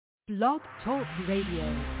Blog Talk Radio.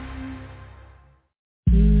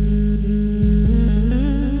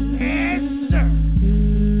 Yes, sir.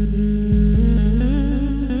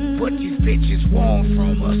 What these bitches want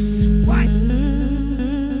from us? What?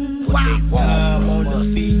 What they want from us?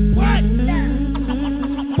 What?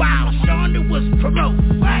 Wow, Shonda was promote.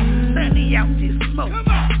 What? Sunny out this smoke.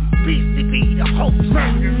 Beastie be the host.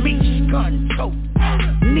 Murder me, gun tote.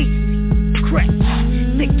 Niecy, Crack.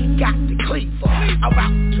 Nikki got the cleaver.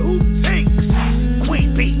 About two things. Queen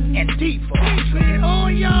Bee and Diva. Treated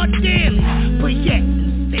all y'all daily, but yet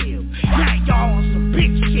and still. Now y'all on some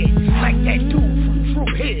big shit, like that dude from Drew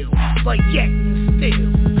Hill. But yet and still,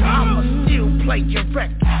 I'ma still play your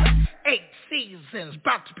record. 8 seasons,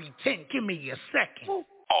 about to be 10, give me a second.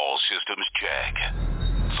 All systems check.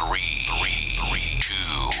 3,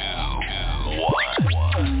 2, 1.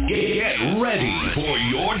 Get ready for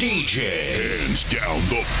your DJ. Hands down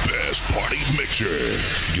the best party mixer.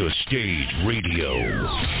 Your stage radio.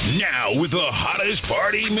 Now with the hottest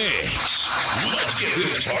party mix. Let's get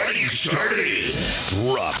this party started.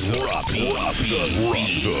 Drop the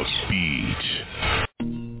beat.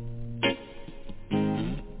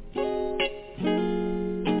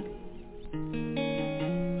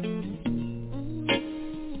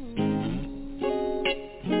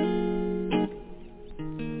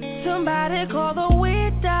 Somebody call the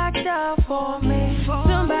weed doctor for me.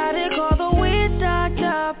 Somebody call the weed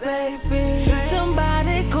doctor, baby.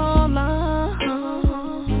 Somebody call her.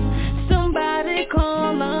 Somebody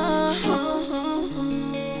call her.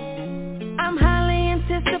 I'm highly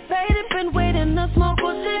anticipated, been waiting to smoke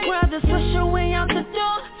or shit. Grab the swish away out the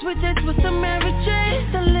door. Switch it with some Mary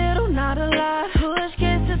Jane. The little, not a lot. Push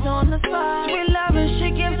kisses on the spot. Sweet loving she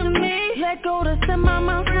gives to me. Let go to set my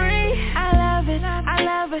mind free. I love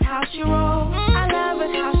it how she rolls. I love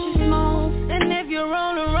it how she smokes. And if you're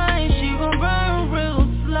on the right, she gon' burn real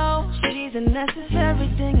slow. She's a necessary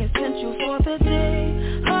thing, essential for the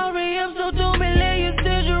day. Hurry up, so don't be late, you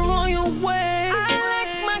said you're on your way. I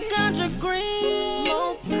like my ganja green,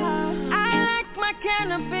 smoke high. I like my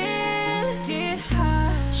cannabis, get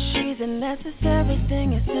high. She's a necessary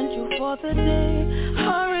thing, essential for the day.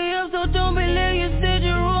 Hurry up, so don't be late, you said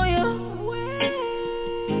you're on your way.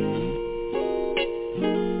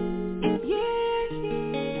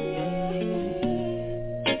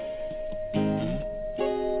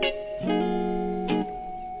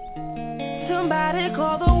 Somebody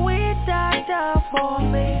call the weed doctor for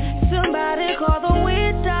me. Somebody call the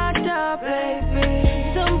weed doctor,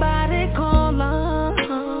 baby. Somebody call her.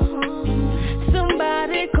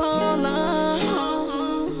 Somebody call her.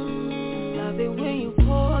 Love it when you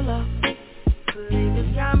pull up. Believe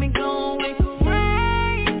it's got me going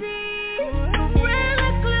crazy. Gorilla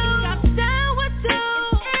glue. Got down with you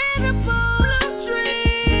in a pool of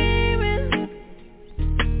dreaming.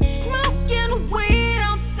 Smoking weed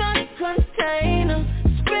out the container,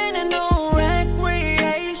 spinning on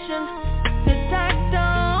recreation. The doctor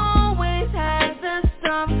always has the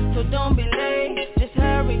stuff, so don't be late, just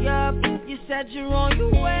hurry up. You said you're on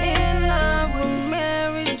your way. In love with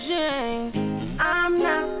Mary Jane, I'm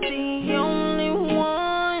not the only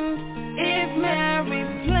one. If Mary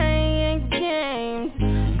playing games,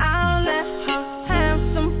 I'll let her have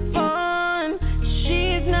some fun.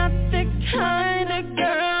 She's not the kind of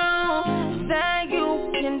girl that you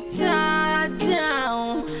can tie down.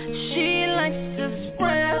 She likes to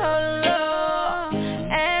spread her love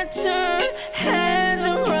and turn heads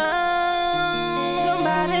around.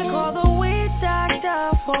 Somebody call the weed doctor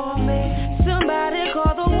for me.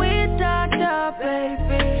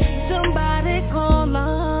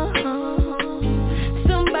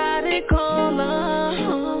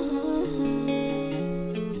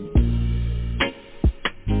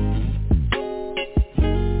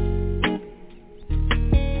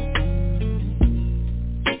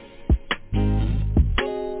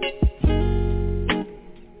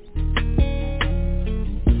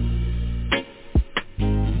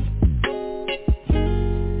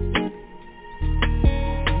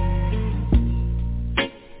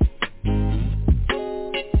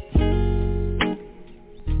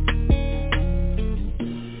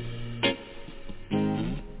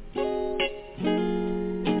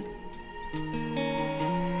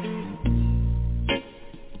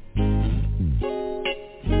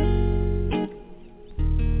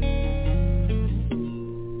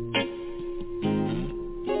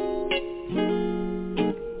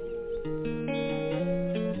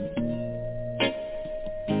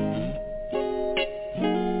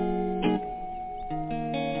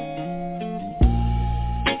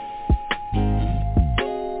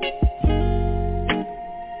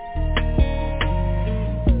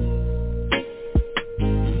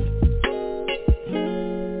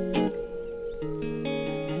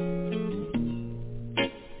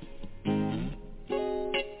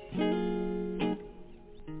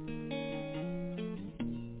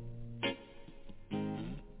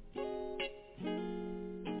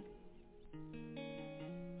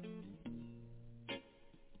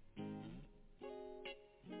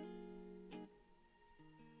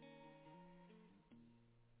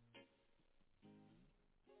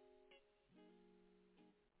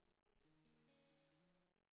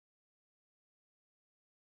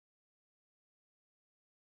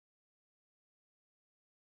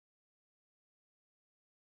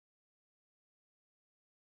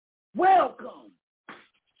 Welcome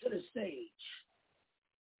to the stage.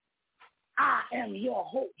 I am your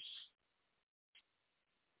host,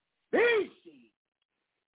 Beastie.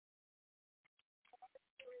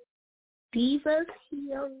 Diva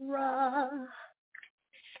Kiara.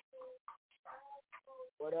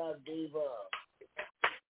 What up, Diva?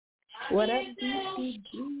 What up, DCG?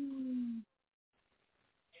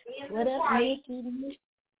 What up, Nikki?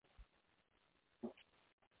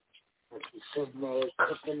 You sitting there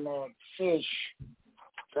cooking that fish,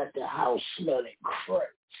 got the house smelling great.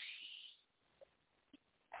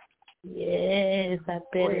 Yes, I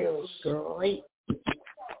bet it's great.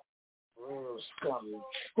 Real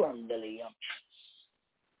scrumdiddly yumptious.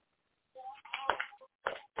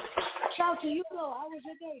 Shout to you, though. How was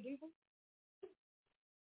your day, Diva?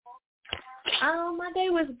 My day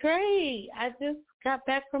was great. I just got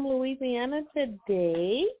back from Louisiana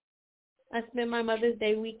today. I spent my Mother's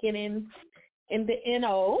Day weekend in the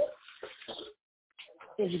NO.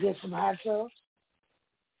 Did you get some hot sauce?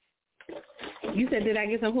 You said, did I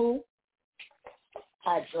get some who?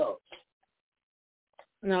 Hot sauce.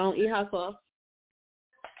 No, I don't eat hot sauce.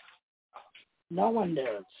 No one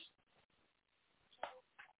does.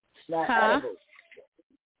 It's not edible.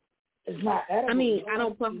 It's not edible. I mean, I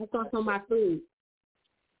don't put hot sauce on my food.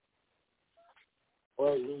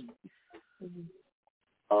 Well,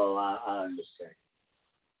 oh, I understand.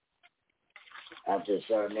 After a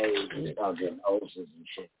certain age, you start getting ulcers and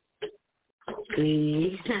shit.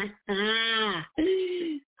 See?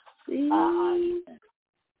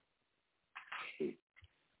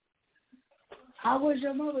 How was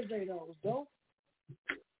your Mother's Day, though? It was dope?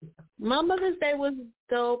 My Mother's Day was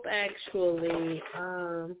dope, actually.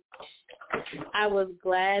 I was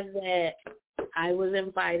glad that I was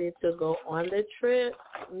invited to go on the trip.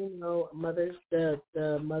 You know,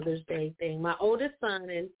 the Mother's Day thing. My oldest son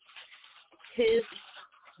and his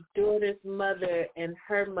daughter's mother and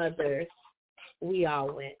her mother, we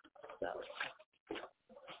all went. So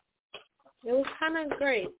it was kind of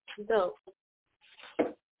great. Dope.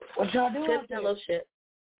 What y'all do? Good fellowship.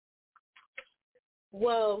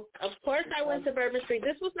 Well, of course I went to Bourbon Street.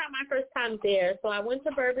 This was not my first time there. So I went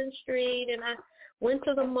to Bourbon Street and I went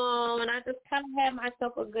to the mall and I just kind of had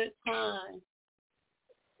myself a good time.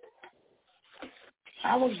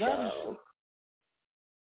 How was Bourbon Street?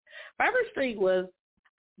 Bourbon Street was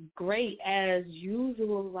great as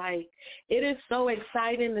usual. Like, it is so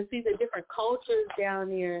exciting to see the different cultures down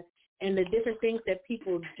there and the different things that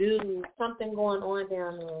people do. Something going on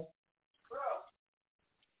down there.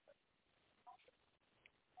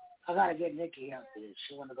 I gotta get Nikki out there.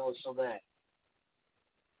 She wanna go so bad.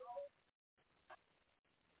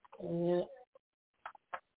 Yeah.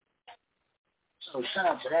 So shout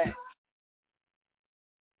out to that.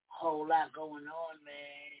 Whole lot going on,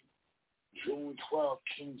 man. June 12th,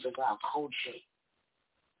 Kings of Our Culture.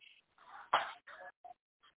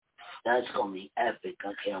 That's gonna be epic.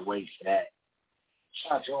 I can't wait for that.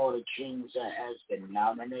 Shout out to all the kings that has been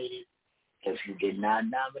nominated. If you did not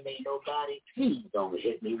nominate nobody, please don't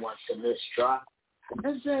hit me once the list drop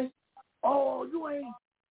and say, "Oh,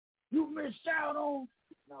 you missed out on."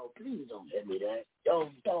 No, please don't hit me that.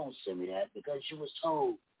 Don't send me that because you was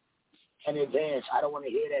told in advance. I don't want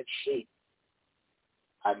to hear that shit.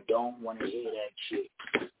 I don't want to hear that shit.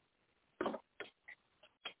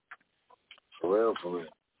 For real, for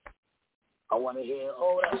real. I want to hear,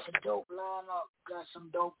 oh, that's a dope lineup. Got some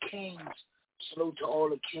dope kings. Salute to all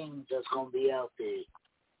the kings that's going to be out there.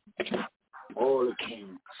 All the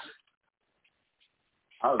kings.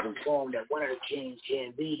 I was informed that one of the kings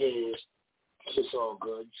can't be there. It's all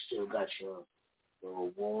good. You still got your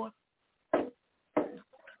award.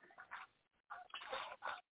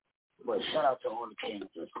 But shout out to all the kings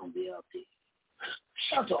that's going to be out there.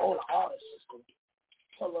 Shout out to all the artists that's going to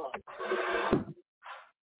pull up.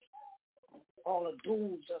 All the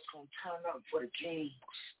dudes that's going to turn up for the kings.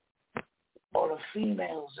 All the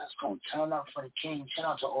females that's going to turn up for the king. Shout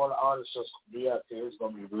out to all the artists that's going to be out there. It's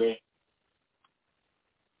going to be lit.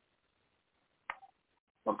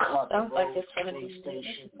 Sounds like it's going to be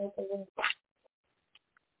station.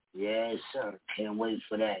 Yes, sir. Can't wait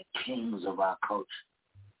for that. Kings of Our Culture.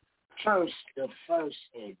 The first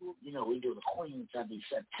annual. You know, we do the Queens every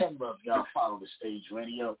September. If y'all follow the stage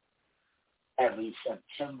radio. Every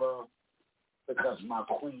September. Because my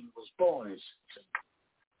queen was born in September.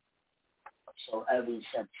 So every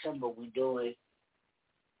September we do it.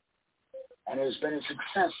 And it's been a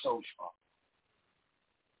success so far.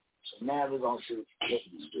 So now we're going to see what the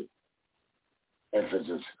kings do. If it's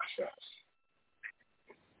a success.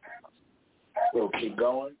 We'll keep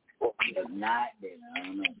going. If not, then I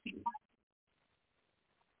don't know.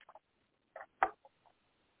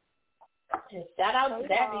 And shout out to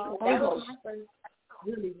that because that was my first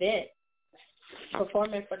real event,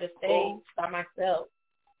 performing for the stage by myself.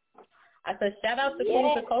 I said shout out to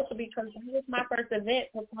Queens of Culture because that was my first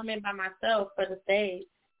event performing by myself for the stage.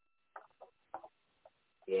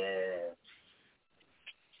 Yeah.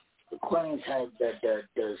 The Queens has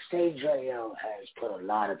the stage radio has put a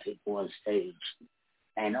lot of people on stage,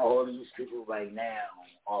 and all these people right now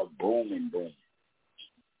are booming.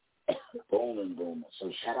 So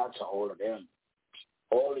shout out to all of them,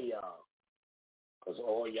 all of y'all, because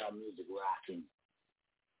all y'all music rocking.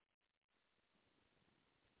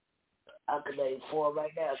 I could name four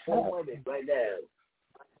women right now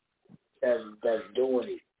that's doing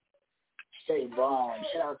it. Stay Vaughn,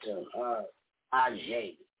 shout out to her,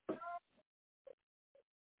 Ajay.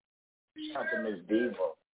 Shout out to Miss Diva.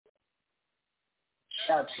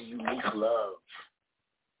 Shout out to Unique Love.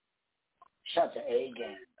 Shout out to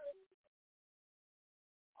A-Gang.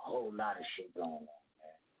 A whole lot of shit going on,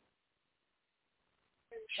 man.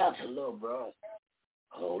 Shout out to Lil Bro.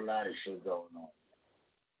 A whole lot of shit going on.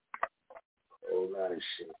 A whole lot of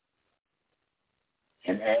shit.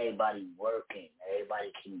 And everybody working.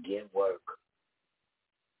 Everybody can get work.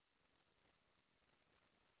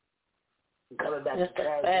 Coming back to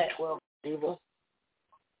Paris 12, Diva.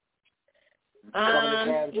 Coming to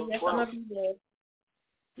Paris 12. I'm gonna be there.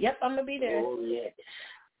 Yep, I'm gonna be there. Oh yes.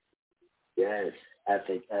 Yes.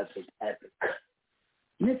 Epic.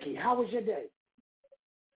 Nikki, how was your day?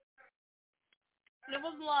 It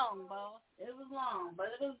was long, boss. It was long, but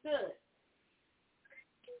it was good.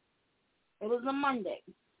 It was a Monday.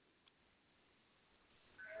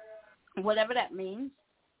 Whatever that means.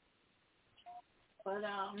 But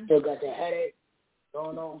still got the headache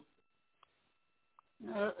going on?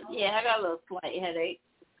 Yeah, I got a little slight headache.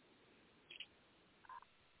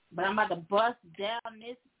 But I'm about to bust down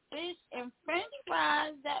this fish and french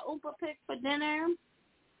fries that Oompa picked for dinner.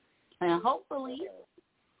 And hopefully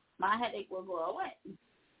my headache will go away.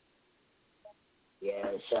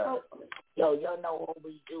 Yeah, sir. Yo, y'all know what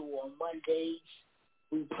we do on Mondays?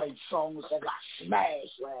 We play songs that got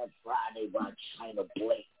smashed last Friday by Chyna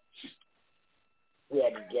Blaze. We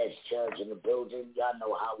had a guest judge in the building. Y'all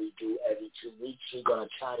know how we do every 2 weeks. We're going to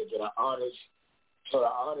try to get an artist so the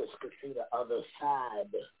artist could see the other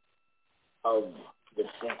side of the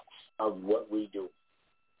fence of what we do.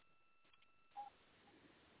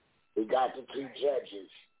 We got the 2 judges,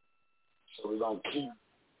 so we're going to keep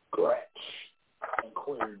Gretch and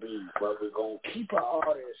Queen B, but we're going to keep an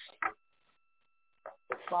artist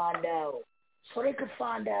to find out, so they could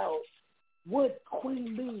find out what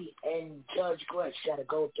Queen B and Judge Gretch got to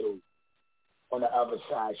go through on the other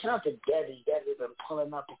side. Shout out to Debbie. Debbie been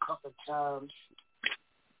pulling up a couple times.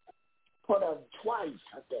 Put up twice,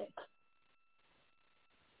 I think.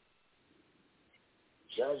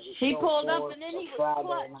 Judge is he pulled up and then he was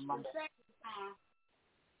clutch the second time.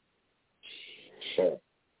 Sure.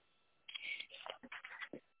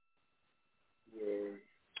 Yeah.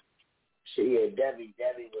 So yeah, Debbie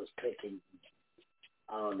was picking.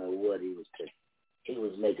 I don't know what he was picking. He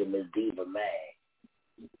was making Miss Diva mad.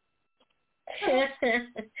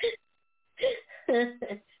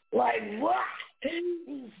 Like what?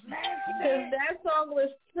 He's mad. That song was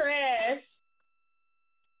trash.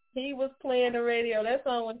 He was playing the radio. That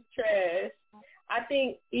song was trash. I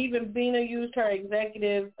think even Bina used her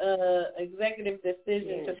executive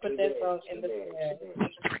decision to put that song in the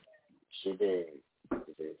trash. She did.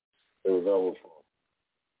 It was over for him.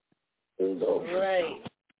 It was over. Right.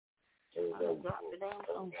 It was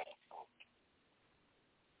over.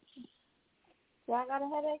 Yeah, I got a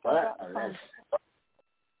headache. Well,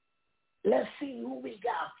 let's see who we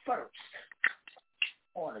got first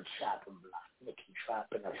on the chopping block. Nikki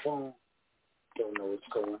dropping her phone. Don't know what's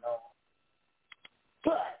going on.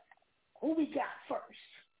 But who we got first?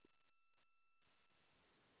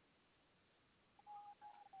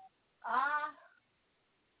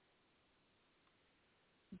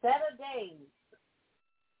 Better Days.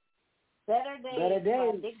 Better Days. By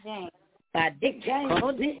Dick James. By Dick James.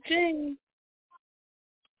 Oh, Dick James.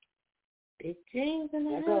 Dick James in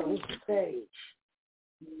the house. Who's the stage?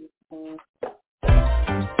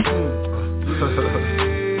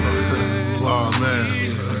 Oh, man.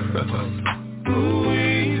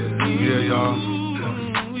 Yeah, y'all.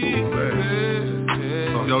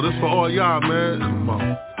 Man. Yo, this for all y'all, man. Come on.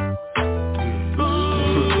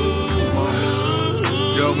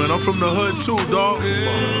 Yo, man, I'm from the hood too, dog.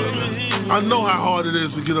 I know how hard it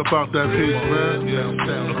is to get up out that piece, man. Yeah.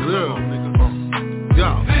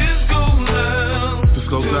 This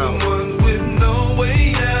goes out.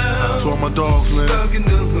 To all my dogs, man.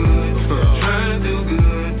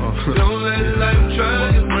 Don't let life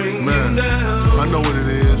try to bring you down.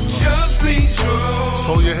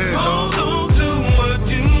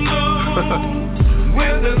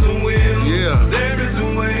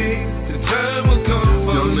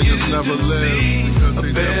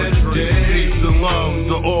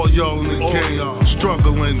 game.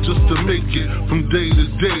 Struggling just to make it from day to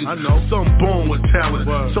day. Some born with talent,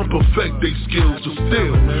 some perfect their skills, but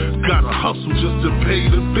still gotta hustle just to pay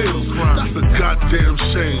the bills. That's a goddamn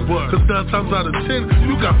shame, cause 9 times out of 10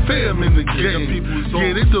 you got fam in the game.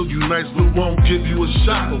 Yeah, they know you nice but won't give you a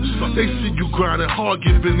shot. They see you grinding hard,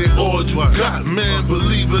 giving it all you got. Man,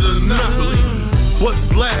 believe it or not, what's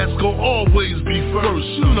last gon' always be first.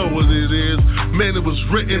 You know what it is. Man, it was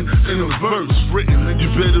written in a verse. You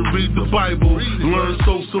better read the Bible, learn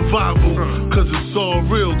soul survival, cause it's all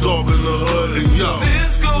real, dog, in the hood. And yo,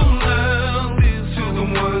 this goes out to the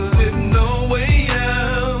ones with no way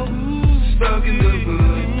out, stuck in the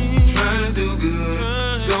hood, trying to do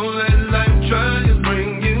good. Don't let life try to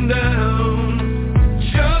bring you down.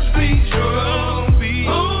 Just be strong.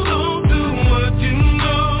 Hold on to what you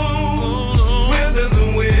know. Where there's a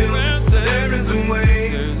will, there is a way.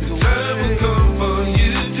 Time will come for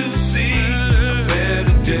you to see a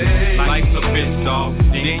better day. Life's a bitch, dog,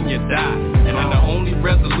 then you die. And the only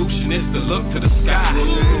resolution is to look to the sky.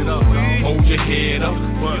 Hold your head up,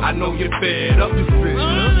 I know you're fed up.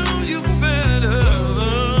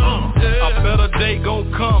 A better day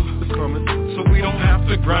gon' come, so we don't have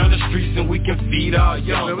to grind the streets and we can feed our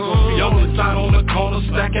young. Young inside on the corner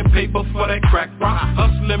stacking paper for that crack rock.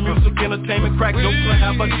 Hustling music, entertainment, crack jokes to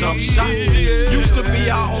have a jump shot. Used to be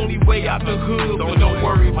our only way out the hood, but don't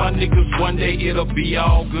worry my niggas, one day it'll be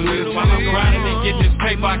all good. While I'm grinding and getting this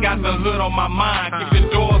paper, I got the hood on my mind. Keep your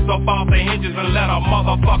doors up off the hinges and let a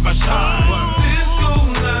motherfucker shine. This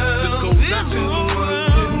goes out, this goes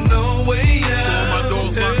with no way out. All my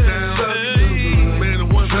doors locked down. Man, the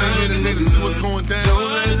one thing here, the niggas see what's going down. Don't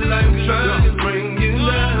let life try to bring you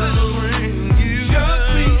down. Just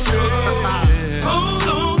be sure. Hold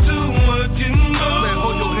on to what you know. Man,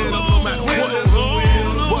 hold your head up no matter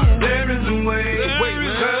what. There is a way.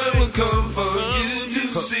 Time will come for you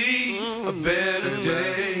to see a better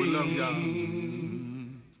day. We love y'all.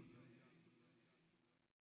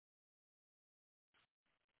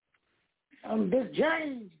 I'm Big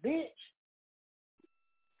James, bitch.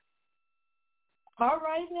 All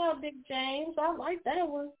right now, Big James. I like that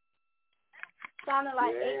one. Sounded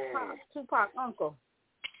like Tupac uncle.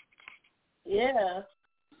 Yeah.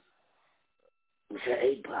 It's an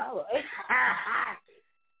 8 power.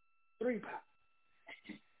 3 power.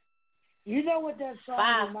 You know what that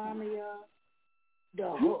song remind me of? The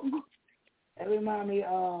hook. That remind me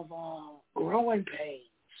of Growing Pains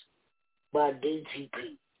by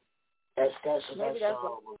DTP. That's what that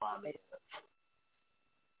song remind me of.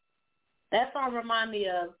 That song remind me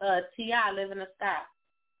of T.I. Live in the Sky.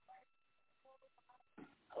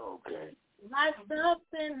 Okay. Life's up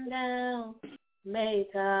and down, may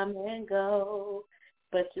come and go,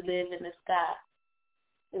 but you live in the sky.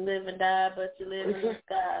 You live and die, but you live in the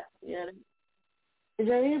sky. Yeah. Is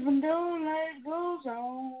that even though life goes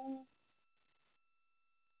on?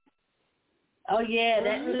 Oh yeah,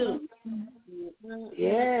 that too.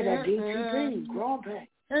 Yeah, that DTP, Growing Pains.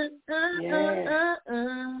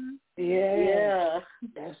 Yeah.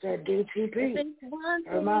 That's that DTP.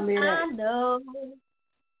 Remind me of that. I know.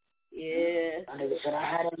 Yeah. My nigga said I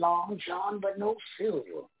had a long John, but no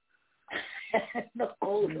silver. No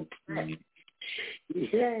golden plate.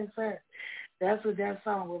 Yeah, sir. That's what that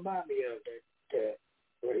song remind me of. That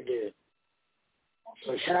really did.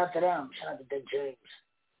 So shout out to them. Shout out to Big James.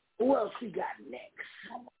 Who else we got next?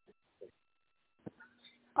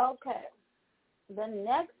 Okay. The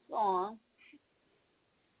next song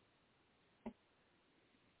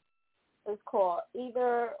is called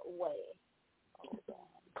Either Way.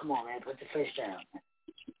 Come on, man. Put the fish down.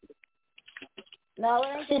 No, it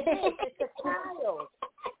ain't the kid. It's the child.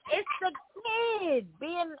 It's the kid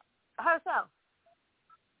being herself.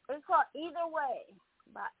 It's called Either Way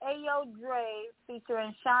by Ayo Dre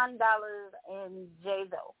featuring Sean Dollars and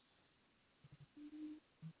J-Zo.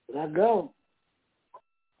 Let go.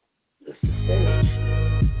 It's the stage.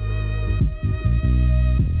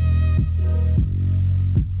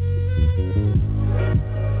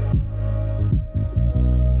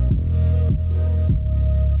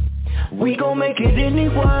 We gon' make it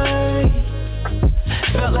anyway.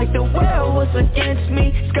 Felt like the world was against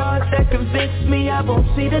me. Scars that convinced me I won't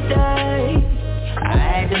see the day. I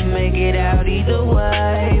had to make it out either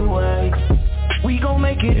way. We gon'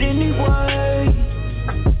 make it anyway.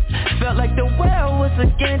 Felt like the world was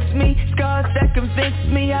against me. Scars that convinced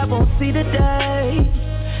me I won't see the day.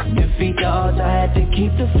 Defeat the odds, I had to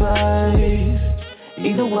keep the faith.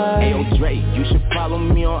 Either way. Ayo Dre, you should follow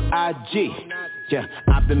me on IG. Yeah,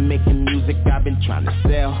 I've been making music, I've been trying to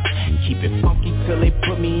sell. Keep it funky till they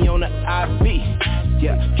put me on the IV.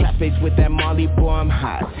 Yeah, traffic with that Molly, boy, I'm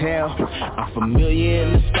high as hell. I'm familiar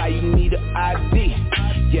in the spot, you need an ID.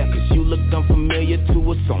 Yeah, cause you look unfamiliar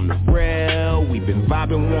to us on the rail. We been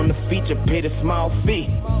vibing, want a feature, paid a small fee.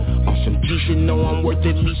 On some G shit, know I'm worth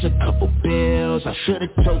at least a couple bills. I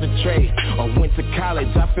should've chose a trade or went to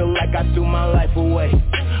college. I feel like I threw my life away.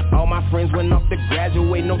 All my friends went off to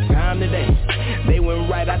graduate, no time today. They went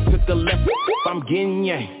right, I took a left, I'm getting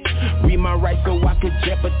yanked. Read my rights so I could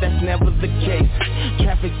jet, but that's never the case.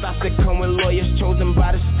 Traffic stops that come with lawyers chosen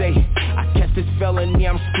by the state. I catch this felony,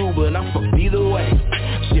 I'm screwed, but I'm fucked either way.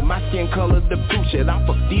 Shit, my skin color the proof, shit, I'm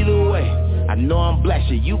fucked either way. I know I'm black,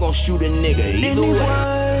 shit, you gon' shoot a nigga either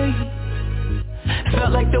way.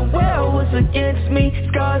 Felt like the world was against me.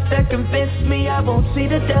 Scars that convinced me I won't see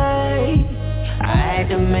the day. I had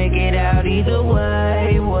to make it out either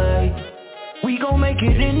way. We gon' make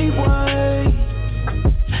it anyway.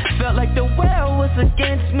 Felt like the world was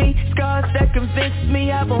against me. Scars that convinced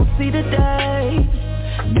me I won't see the day.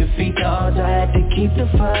 Defeat the odds, I had to keep the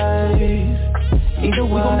faith. Either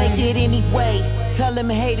way, we gon' make it anyway. Tell them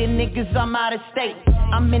hating niggas I'm out of state.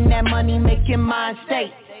 I'm in that money making mind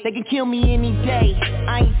state. They can kill me any day.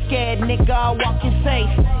 I ain't scared, nigga, I'll walk in safe.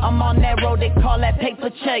 I'm on that road, they call that paper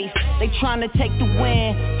chase. They tryna take the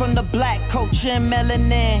win from the black culture and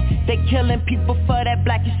melanin. They killing people for that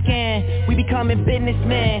blackish skin. We becoming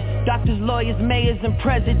businessmen, doctors, lawyers, mayors, and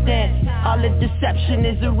presidents. All the deception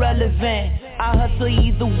is irrelevant. I hustle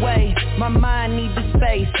either way, my mind needs the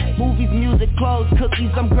space. Movies, music, clothes,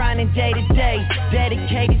 cookies, I'm grinding day to day.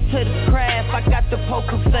 Dedicated to the craft, I got the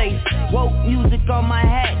poker face. Woke music on my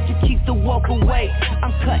hat to keep the woke awake.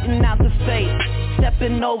 I'm cutting out the fake,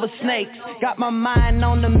 stepping over snakes. Got my mind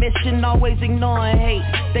on the mission, always ignoring hate.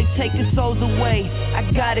 They taking souls away,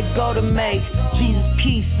 I gotta go to make Jesus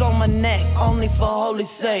peace on my neck, only for holy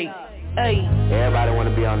sake. Hey. Everybody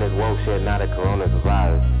wanna be on this woke shit now that Corona's a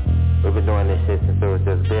virus. We've been doing this shit since it was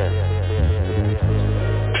just there.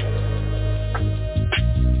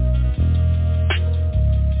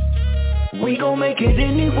 We gon' make it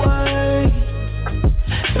anyway.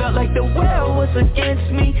 Felt like the world was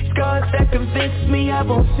against me. Scars that convinced me I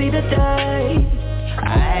won't see the day.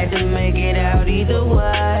 I had to make it out either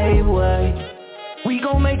way. We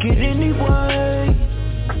gon' make it anyway.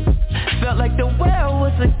 Felt like the world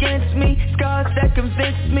was against me. Scars that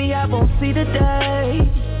convinced me I won't see the day.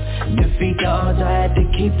 Defeat the odds, I had to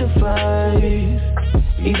keep the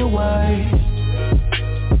faith. Either way.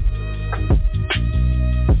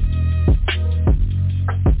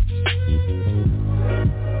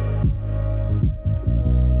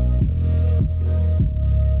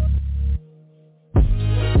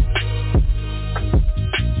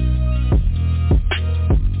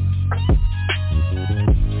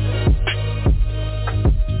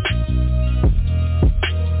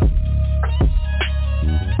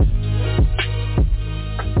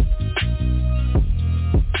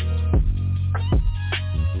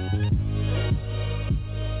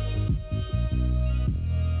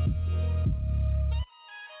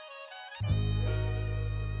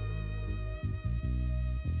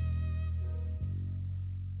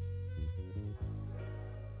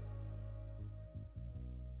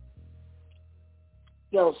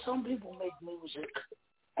 Yo, some people make music,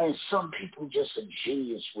 and some people just a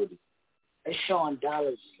genius with it. And Sean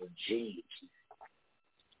Dollars is a genius.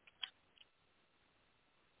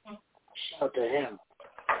 Shout out to him.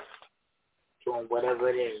 Doing whatever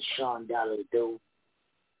it is Sean Dollars do.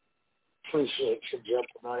 Appreciate you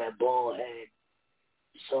jumping on that ball head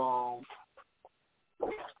song.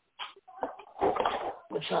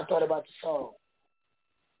 What y'all thought about the song?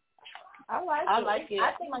 I like it.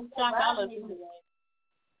 I think Sean Dollars is the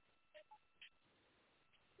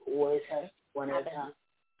What is that? One at a time.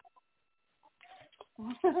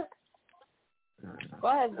 Go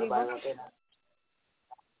ahead, Diva.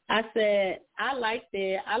 I said I liked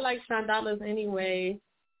it. I like Sean Dollars anyway.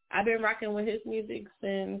 I've been rocking with his music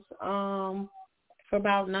since for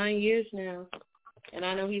about 9 years now, and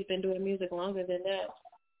I know he's been doing music longer than that.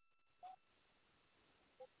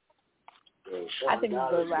 Yeah, Sean I think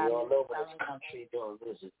Dollars he's good rap. all over this country doing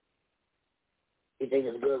music. You think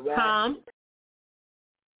it's good rap?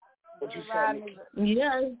 What you said?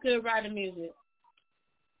 Yeah, it's good writing music.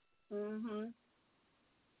 Mhm.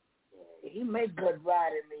 He make good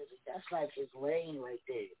riding music. That's like his lane right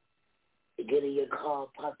there. You get in your car,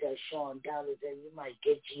 pop that Sean Dollars, and you might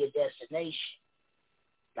get to your destination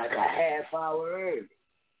like a half hour early.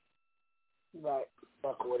 Right.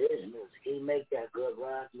 Fuck with his music. He make that good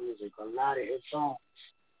rock music. A lot of his songs.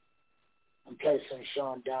 I'm playing some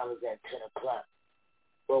Sean Dollars at 10 o'clock.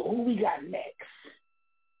 Well, who we got next?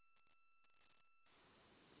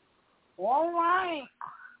 All right.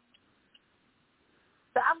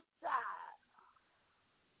 Southside.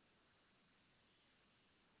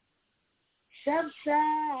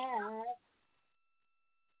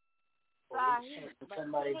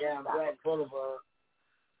 Somebody down Black Boulevard.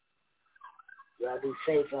 Y'all be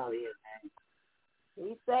safe out here, man.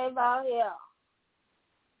 Be safe out here.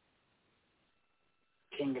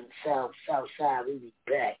 King of the South, Southside, we be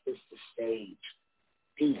back. It's the stage.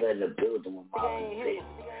 People in the building with my own bitch.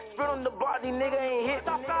 Spit on the block, these nigga ain't hit.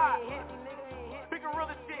 Southside. Big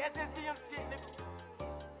gorilla shit, SNCM shit, nigga.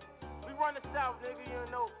 We run the South, nigga,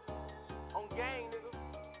 you know. On gang, nigga.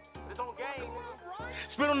 It's on gang, nigga.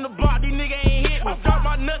 Spit on the block, these nigga ain't hit me. Drop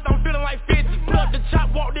my nuts, I'm feeling like 50. Pull up the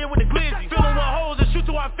chop, walk there with the glizzy. Filling with hoes and shoot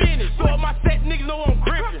till I finish. Throw up my set, niggas know I'm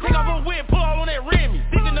gripping. Take off a whip, pull all on that Remy.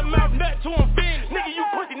 Dick in the mouth, nut till I'm finished. Nigga, you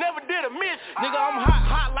pussy never did a miss. Nigga, I'm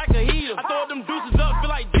hot like a heater. I throw them deuces up,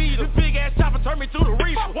 feel like Jeter. This big ass chopper turn me to the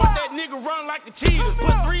reaper. Watch that nigga run like the cheetah.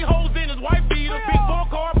 Put 3 hoes in his white beater. Big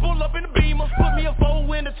ball car, pull up in the Beamer. Put me a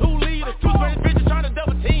 4-winner, 2-liter. 2 Spanish bitches trying to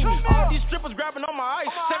double team me. All these strippers grabbing on my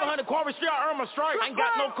ice. 700 Corvette Street, I earn my strike. I ain't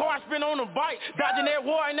got no car, I spin on a bike. Dodging that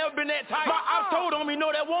war, I ain't never been that tight. My ops told on me,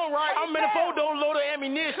 know that won't right. I'm in a 4-door load of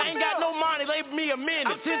ammunition. I ain't got no money, label me a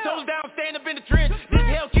minute. I'm 10 toes down, stand up in the trench. This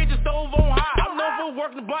hell kitchen stove on high. I'm known for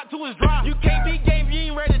working the block to his drop. You can't be game if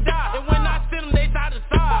you ain't ready to die. And when I send them, they side to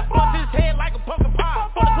side. Bust his head like a pumpkin pie.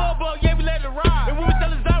 For the club up, yeah, we let it ride. And when we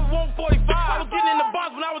sell his out, we want 45. I was getting in the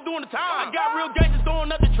box when I was doing the time. I got real gangsters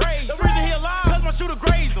throwing up the trade. The reason he alive, cause my shooter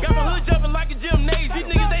grazed him. Got my hood jumping like a gymnasium. These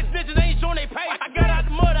niggas, they snitches, they ain't showing they pay. I got out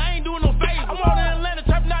the mud, I ain't doing no favors. I'm all in Atlanta,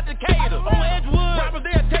 trapping out Decatur. On Edgewood, rappers,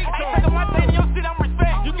 they'll take some. Take my state in your city, I'm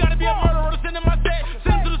respect. You gotta be a murderer to send in my set.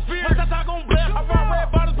 Send to the spirit, that's how I gon' bless. I ride red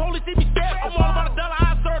bottles, police see me step. I'm all about $1,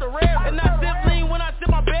 I serve the rare. And I sip lean when I sip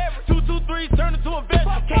my beverage. 2, 2, 3, turn into a vet.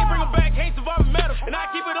 Can't bring them back, can't survive a medal. And I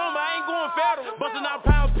keep it on, but I ain't going federal. Busting out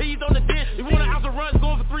pounds, peas on the dish. You want an ounce of runs,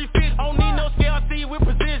 going for 350. I don't need no scale, I see with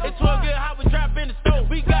precision. It's 12 good hot, we trap in the stove.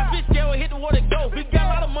 We got fish scale, hit the water go. We got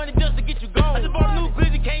a lot of money just to get you going. I just bought a new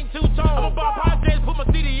glizzy, came 2-tone. I'm about podcast, put my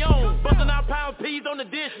CD on. Busting out pounds, peas on the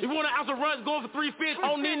dish. You want an ounce of runs, going for 350. I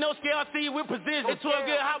don't need no scale, I see with precision. It's 12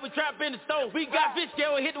 good hot, we trap in the stove. We got fish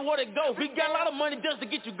scale, hit the water go. We got a lot of money just to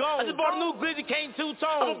get you going. I just bought a new glizzy, came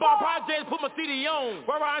 2-tone. I'm about podcast, put my CD on.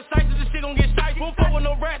 Where I sights, this shit gon' get shite. Won't fuck with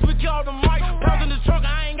no rats, we kill all the mic. Pearls in the trunk,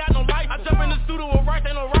 I ain't got no light. I jump in the studio with rice,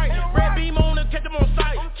 ain't no right. Red beam on and catch him on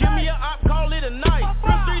sight. Kill me a op, call it a night.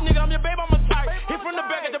 Real street nigga, I'm your babe, I'm a type. Hit from the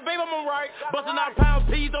back at the babe, I'm on right. Busting out pounds,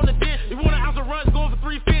 peas on the dish. You want an ounce of runs, going for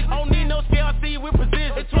 350. I don't need no scale, I see with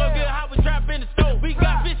precision. It's 12 good hot, we trap in the stove. We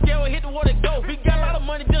got fish scale, hit the water go. We got a lot of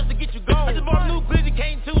money just to get you going. I just bought a new glizzy,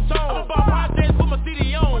 came 2-tone. I'm about podcast, put my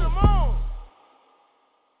CD on.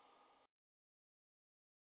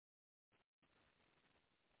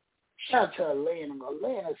 Shout out to Atlanta.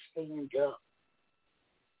 Atlanta's stand up.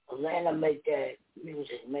 Atlanta make that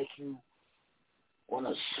music make you want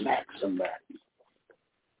to smack somebody.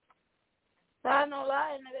 I no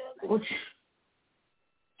lie in the building.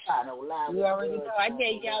 I no lie. You already know. I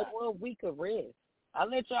gave y'all 1 week of rest. I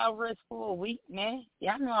let y'all rest for a week, man.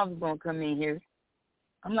 Y'all know I was going to come in here.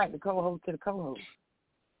 I'm like the co-host to the co-host.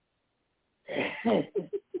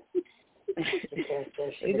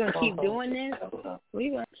 We're going to keep doing this.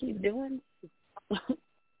 We're going to keep doing this.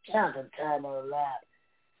 Shout out to Time of Life.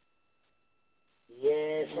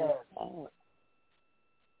 Yes, sir.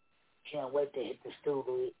 Can't wait to hit the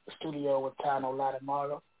studio with Time of Life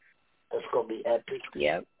tomorrow. That's going to be epic.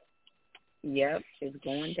 Yep, it's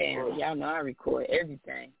going down. Y'all know I record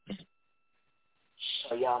everything.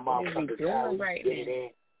 So y'all motherfuckers doing right get it in.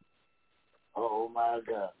 Oh, my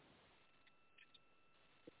God.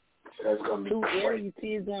 So that's going to be 2 Aries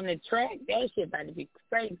is on the track. That shit about to be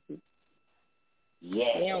crazy.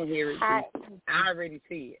 Yeah. They don't hear it. I already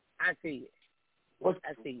see it. I see it.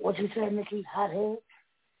 I see it. What you said, Nikki? Hot head?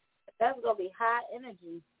 That's going to be high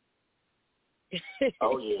energy.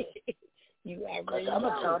 Oh, yeah. You already I'm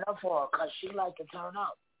going know. to turn up for her because she like to turn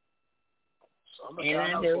up. So I'm going to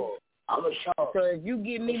turn up do. for her. I'm going to show her. So if you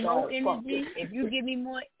give me more energy,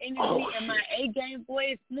 and my A game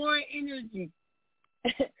voice, more energy.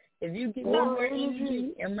 If you give me more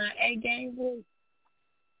energy and my A game voice,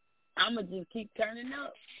 I'm going to just keep turning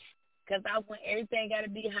up. Because I want everything got to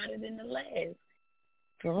be hotter than the last.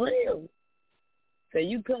 For real. So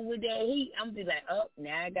you come with that heat, I'm be like, oh,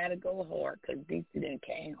 now I got to go hard because these two done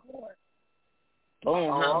came hard.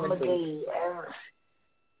 Boom, I'm going to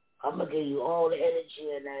give you all the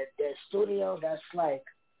energy in that studio. That's like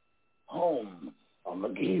home. I'm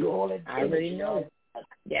going to give you all the energy. I already know.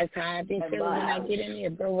 That's how I been feeling when I get in there,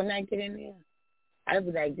 bro. When I get in there, I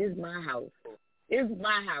be like, this is my house. This is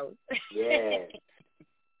my house. Yes.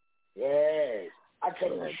 Yes. I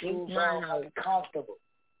take my shoes off. I get comfortable.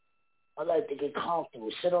 I like to get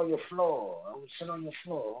comfortable. Sit on your floor. I would sit on your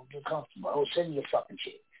floor. I'll get comfortable. I will sit in your fucking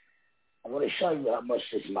chair. I want to show you how much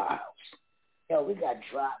this is my house. Yo, we got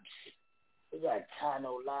drops. We got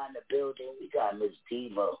Tano Line in the building. We got Miss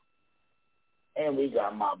Diva. And we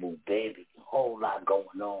got my boo baby. A whole lot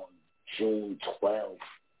going on. June 12th.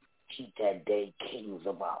 Keep that day kings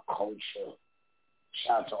of our culture.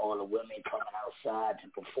 Shout out to all the women coming outside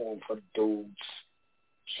to perform for the dudes.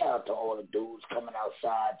 Shout out to all the dudes coming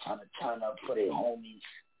outside trying to turn up for their homies.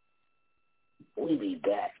 We be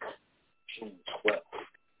back June 12th.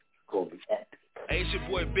 Go be epic. Hey, it's your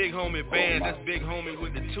boy Big Homie Band. That's Big Homie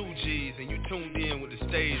with the 2 G's, and you tuned in with the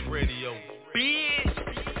Stage Radio. Bitch!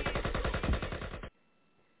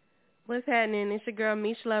 What's happening? It's your girl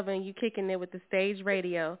Mish Lover, and you kicking it with the Stage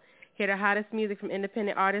Radio. Hear the hottest music from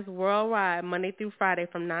independent artists worldwide, Monday through Friday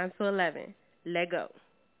from 9 to 11. Let go.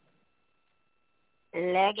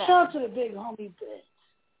 Shout out to the Big Homie Bands.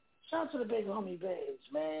 Shout out to the Big Homie Bands,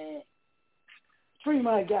 man. Free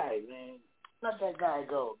my guy, man. Let that guy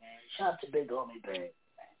go, man. Shout out to Big Homie Bands,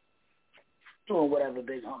 man. Doing whatever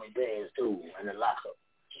Big Homie Bands do in the lockup.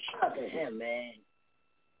 Shout out to him, man.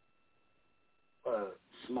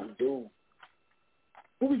 It's my dude.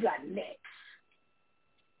 Who we got next?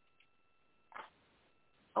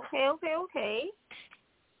 Okay.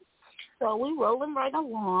 So we rolling right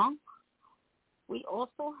along. We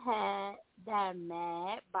also had That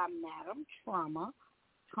Mad by Madam Trauma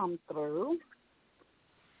come through.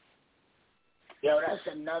 Yo, that's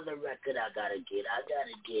another record I gotta get. I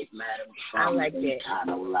gotta get Madam Trauma. I like that.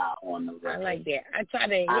 On the record. I like that. I try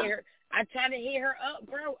to hear her up,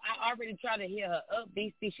 bro. I already tried to hear her up,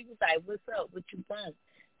 BC. She was like, what's up? What you want?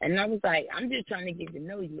 And I was like, I'm just trying to get to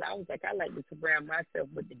know you. I was like, I like to surround myself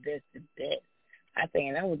with the best of the best. I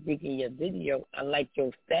think I was digging your video. I like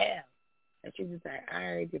your style. And she was like, all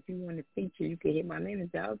right, if you want to feature, you can hit my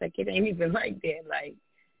manager. I was like, it ain't even like that.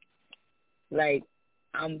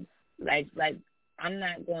 I'm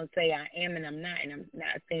not going to say I am and I'm not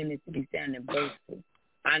saying this to be sounding boastful.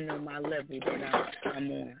 I know my level that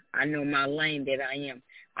I'm on. I know my lane that I am.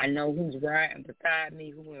 I know who's riding beside me,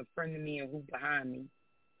 who in front of me, and who behind me.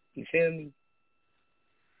 You feel me?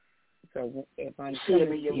 So if I'm coming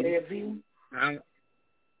to you, I'm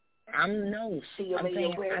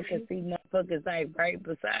saying I can see motherfuckers like right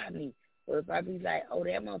beside me. So if I be like, oh,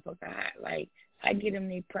 that motherfucker hot, like I get them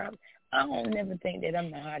their props. I don't never think that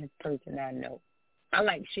I'm the hottest person I know. I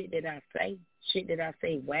like shit that I say. Shit that I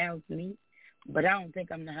say wows me. But I don't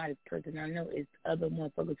think I'm the hottest person I know. It's other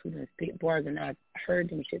motherfuckers who done spit bars and I heard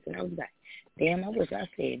them shit and I was like, damn, I wish I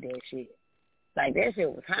said that shit. Like that shit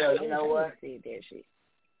was hot. Yo, you know what? I said that shit.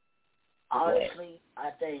 Honestly,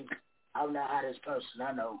 I think I'm the hottest person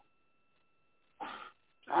I know.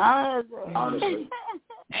 Honestly.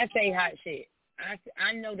 I say hot shit.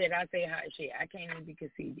 I know that I say hot shit. I can't even be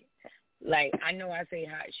conceited. Like, I know I say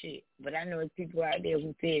hot shit, but I know there's people out there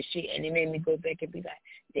who said shit, and it made me go back and be like,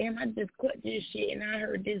 damn, I just caught this shit, and I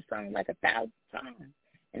heard this song like 1,000 times,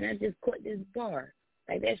 and I just caught this bar.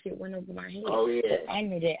 Like, that shit went over my head. Oh, yeah. So I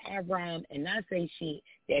know that I rhyme, and I say shit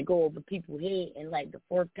that go over people's head, and, like, the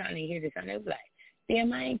fourth time they hear this, and they be like,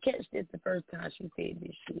 damn, I ain't catch this the first time she said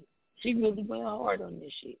this shit. She really went hard on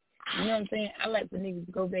this shit. You know what I'm saying? I like for niggas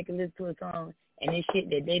to go back and listen to a song and it's shit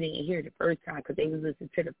that they didn't hear the first time because they was listening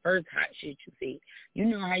to the first hot shit you see. You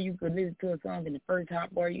know how you could listen to a song and the first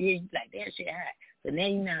hot bar you hear, you like, that shit hot. So now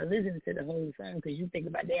you're not listening to the whole song because you think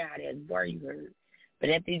about that hot ass bar you heard. But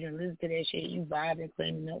after you done listen to that shit, you vibing,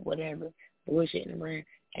 cleaning up, whatever, bullshitting around,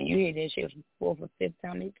 and you hear that shit for the fourth or fifth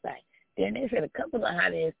time, it's like, then they said a couple of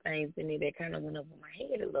hot ass things in there that kind of went over my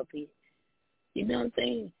head a little bit. You know what I'm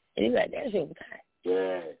saying? And he's like, that shit was hot.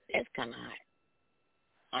 Yeah. That's kind of hot.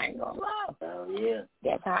 I ain't gonna lie. Hell yeah.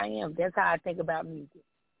 That's how I am. That's how I think about music.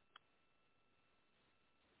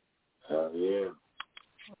 Hell yeah.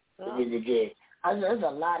 We need to get, there's a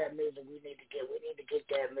lot of music we need to get. We need to get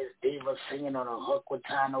that Miss Diva singing on a hook with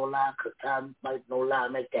Ty No Lie, because Ty might no lie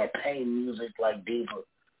make that pain music like Diva.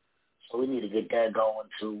 So we need to get that going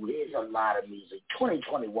too. There's a lot of music.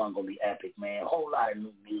 2021 gonna be epic, man. Whole lot of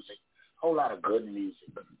new music. Whole lot of good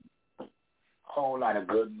music. Whole lot of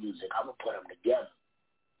good music. I'm gonna put them together.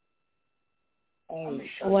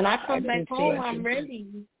 When I come back home, I'm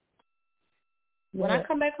ready. When I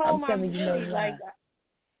come back home, I'm ready. Like,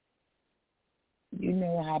 you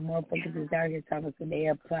know how motherfuckers is out here talking so they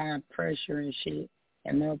applying pressure and shit,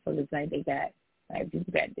 and motherfuckers like they got like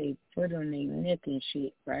people got their foot on their neck and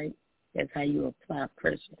shit, right? That's how you apply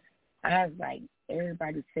pressure. I was like,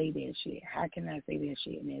 everybody say that shit. How can I say that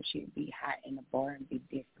shit and that shit be hot in the bar and be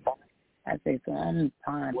different? I said, so I'm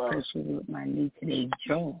applying pressure with my knee to their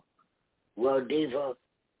jaw. Well, Diva,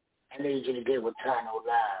 I need you to get with Chyna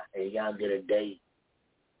Blaze and y'all get a date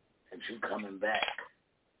and you coming back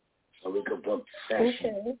so we can book the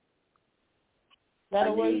session. Okay.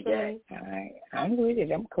 That'll work for me. All right. I'm with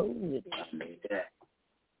it. I'm cool with it. I need that.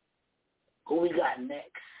 Who we got next?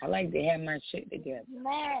 I like to have my shit together.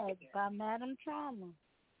 Mad by Madam Trauma.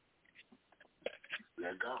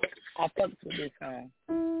 Let's go. I fucked with this song.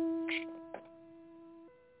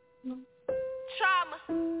 Trauma.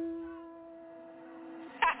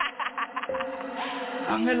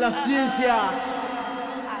 Ángel la ciencia.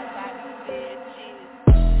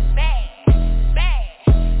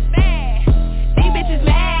 These bitches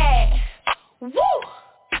mad. Woo!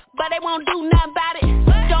 But they won't do nothing about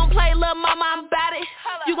it. Don't play little mama, I'm about it.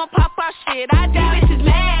 You gon' pop our shit. These bitches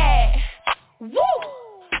mad. Woo!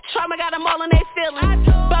 Trauma got them all in they feelings.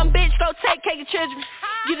 Bum bitch, go take care of your children.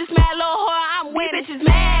 You just mad little whore, I'm winning. These bitches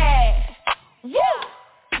mad.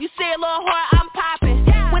 Woo! You see a little whore, I'm popping.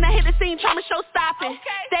 When I hit the scene, Trauma show stopping.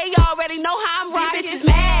 They already know how I'm rocking. These bitches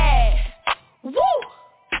mad. Woo!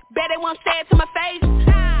 Bet they won't say it to my face.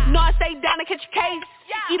 No, I stay down to catch a case.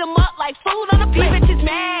 Eat them up like food on a plate. These bitches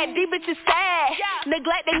mad, these bitches sad.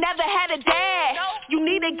 Neglect, they never had a dad. You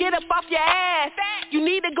need to get up off your ass. You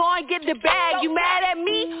need to go and get the bag. You mad at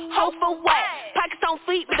me? Hope for what? Pockets on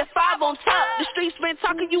fleet with the 5 on top. The streets been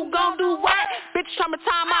talking, you gon' do what? Bitch, Trauma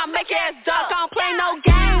time, I'll make your ass duck. I don't play no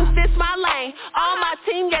games, this my lane. All my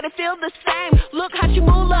team gotta feel the same. Look how she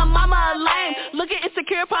move, little mama a lame. Look at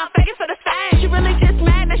insecure, pump faking for the fame. She really just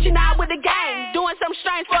mad that she not with the game. Doing some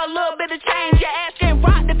strange for a little bit of change. Your ass getting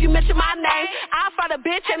rocked if you mention my name. I fight a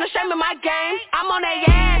bitch, ain't no shame in my game. I'm on their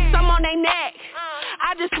ass, I'm on their neck.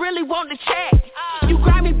 I just really want to check. You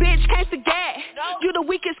grimy bitch, can't forget. You the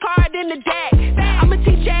weakest card in the deck. I'ma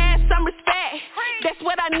teach your ass some respect. That's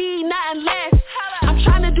what I need, nothing less. I'm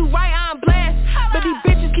trying to do right, I'm blessed. But these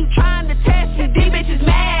bitches keep trying to test me. These bitches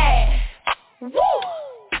mad. Woo!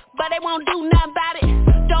 But they won't do nothing about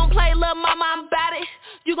it. Don't play little mama, I'm about it.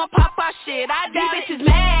 You gon' pop our shit, these bitches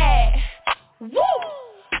mad. Woo!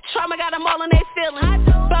 Trauma got them all in they feelings.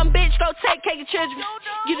 Bum bitch, go take care of your children.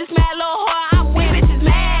 You just mad little whore, I'm winning. Bitches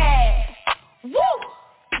mad. Woo!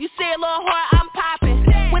 You see a little whore, I'm popping.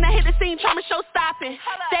 When I hit the scene, Trauma show stopping.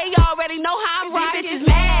 They already know how I'm rocking. These bitches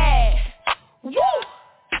mad. Woo!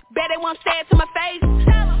 Bet they won't say it to my face.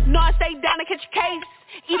 No, I stay down to catch a case.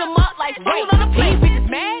 Eat them up like food on a plate. These bitches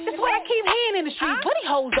mad, that's what I keep hearing in the street. But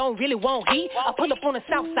these hoes don't really want heat. I pull up on the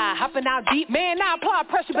south side, hopping out deep. Man, I apply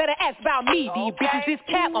pressure, better ask about me. These bitches is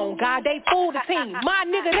cap on God, they fool the team. My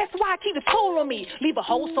nigga, that's why I keep the tool on me. Leave a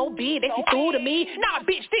hole so big, they see through to me. Nah,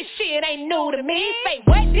 bitch, this shit ain't new to me. Say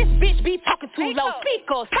what? This bitch be talking too low.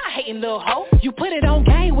 Speakers, stop hating, little hoe. You put it on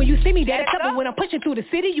game when you see me, that's up. But when I'm pushing through the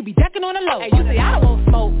city, you be ducking on the low. Hey, you say I don't want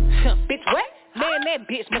smoke. Bitch, what? Man, that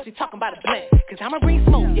bitch must be talking about a blunt. Cause I'ma bring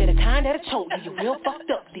smoke, yeah, the kind that'll choke you. You real fucked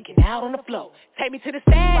up, sticking out on the floor. Take me to the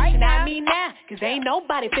stash, and I mean now. Cause ain't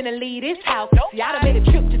nobody finna leave this house. See, I done made a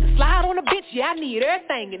trip just to slide on a bitch. Yeah, I need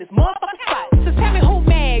everything in this motherfucking spot. So tell me who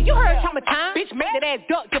mad, you heard Trauma time. Bitch, make that ass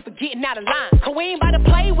duck just for getting out of line. Cause we ain't about to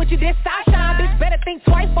play with you this side shine. Bitch, better think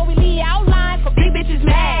twice before we leave out line. Cause these bitches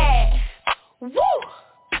mad. Woo!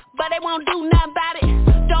 But they won't do nothing about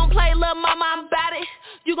it. Don't play little mama, I'm about it.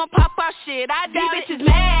 You gon' pop our shit, these bitches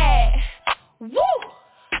mad. Woo!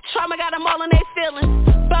 Trauma got them all in they feelings.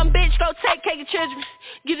 Bum bitch, go take care of your children.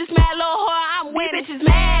 You just mad little whore, I'm winning. These bitches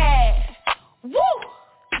mad. Woo!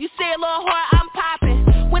 You see a little whore, I'm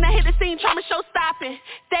popping. When I hit the scene, Trauma show stopping.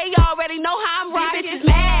 They already know how I'm rocking. These bitches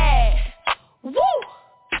mad. Woo!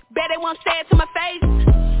 Bet they won't say it to my face.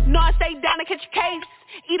 No, I stay down to catch a case.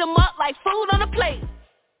 Eat them up like food on a plate.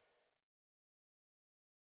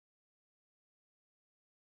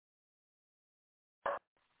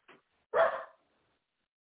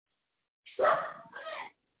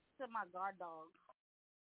 To my guard dog,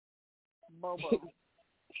 Bobo,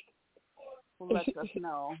 who lets us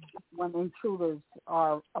know when intruders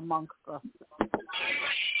are amongst us.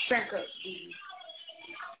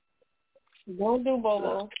 Don't do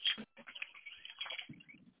Bobo.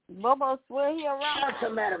 Bobo swear he around. Shout out to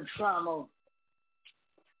Madam Trauma.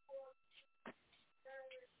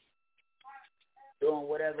 Doing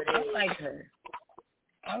whatever it is.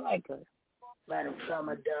 I like her. Madam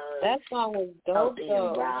Trauma does. That song was dope,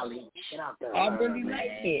 though. Raleigh. Shout out to I her, really man.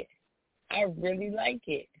 like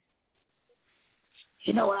it.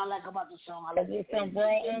 You know what I like about the song? I like There's the some energy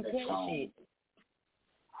raw in the uncut song. shit.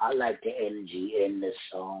 I like the energy in the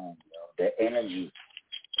song, yo. The energy.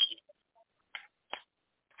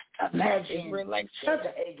 Imagine, shout out to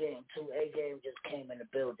A-Game, too. A-Game just came in the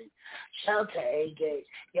building. Shout out to A-Game.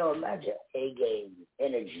 Yo, imagine A-Game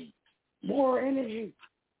energy. More energy.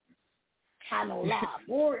 I know lie.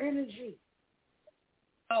 More energy.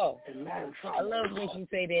 Oh, I love when she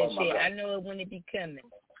say that shit. I know it when it be coming.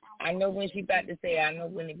 I know when she about to say, I know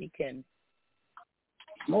when it be coming.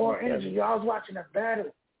 More energy. Y'all was watching a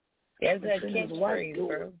battle. That's a catchphrase,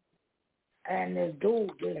 bro. And this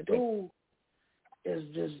dude is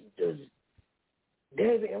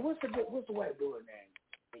David. And what's the white dude's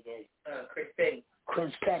name?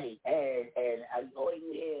 Chris Petty. And I know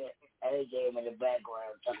you hear A-Game in the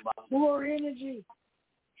background talking about more energy.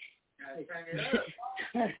 Turn it up.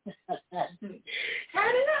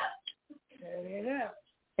 Turn it up.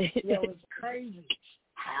 Yo, it's crazy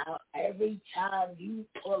how every time you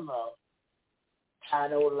pull up,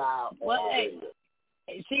 Chyna Loud. What?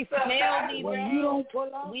 She smelled me, bro. When you don't pull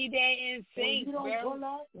up, we there in sync, bro.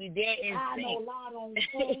 We there in sync. Chyna Loud on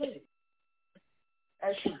pull it.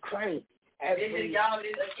 That shit crazy. Y'all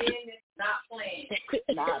again, not playing.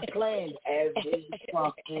 Not playing every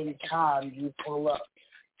fucking time you pull up.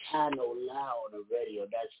 Chyna Loud on the radio.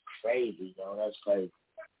 That's crazy, though. That's crazy.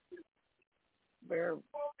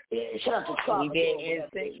 Yeah, shout out to Trump. We did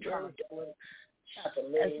instinct, bro.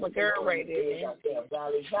 That's my girl right there, man.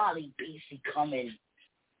 Valley BC coming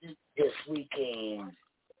this weekend.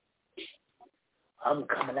 I'm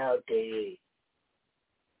coming out there.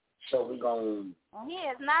 So we going He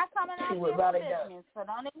is not coming out there for business, so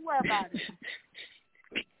don't even worry about it.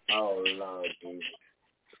 Oh, Lord, dude.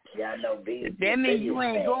 Y'all know Beast. That means you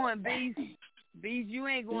ain't going, Beast. Beast, you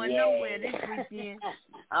ain't going nowhere this weekend.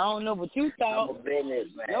 I don't know what you thought. I'm a business,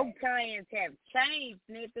 man. Your plans have changed,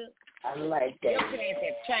 nigga. I like that. Your plans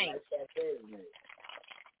have changed.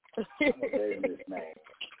 I'm a business, man.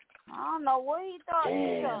 I don't know what he thought he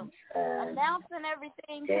was announcing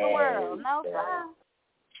everything to the world. No, sir.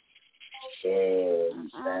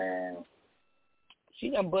 She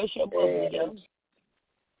done bust your bubble, yo.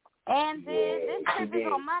 And this trip is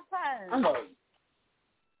on my turn.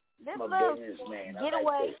 This little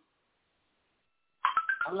getaway.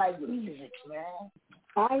 I like music, man.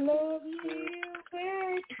 I love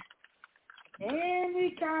music. And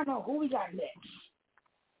we kind of, who we got next?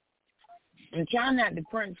 I'm trying not to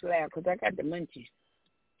crunch loud because I got the munchies.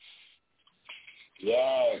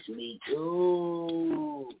 Yes, me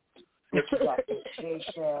too. But you got this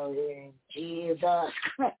fish out here. Jesus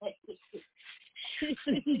Christ.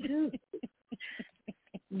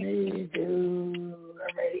 Me too.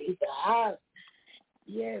 I'm ready to eat the house.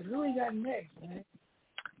 Yes, who we got next, man?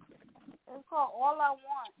 It's called All I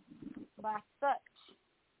Want by Such.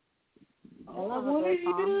 All I want is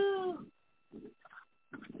you.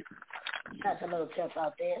 That's a little tip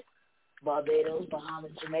out there. Barbados,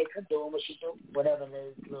 Bahamas, Jamaica, doing what she do, whatever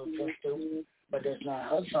the little tips do. But it's not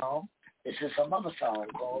her song. This is some other song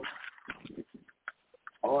called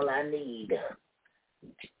All I Need.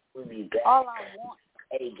 We'll be back. All I Want.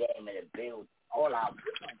 A-Game in the build. All I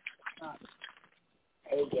want.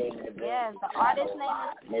 A-Game in the build. Yes, the artist name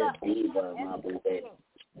is Miss Diva, my boo baby.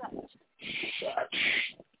 Such.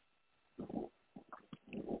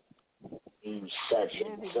 Such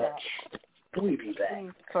and such. We'll be back.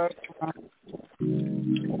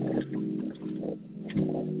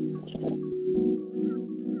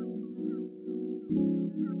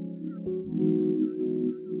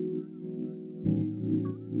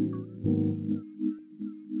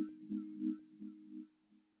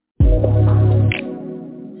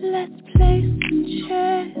 Let's play some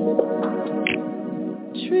chess,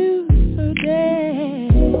 truth or dare,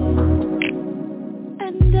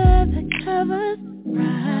 under the covers,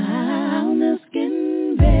 round the skin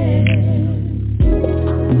bed.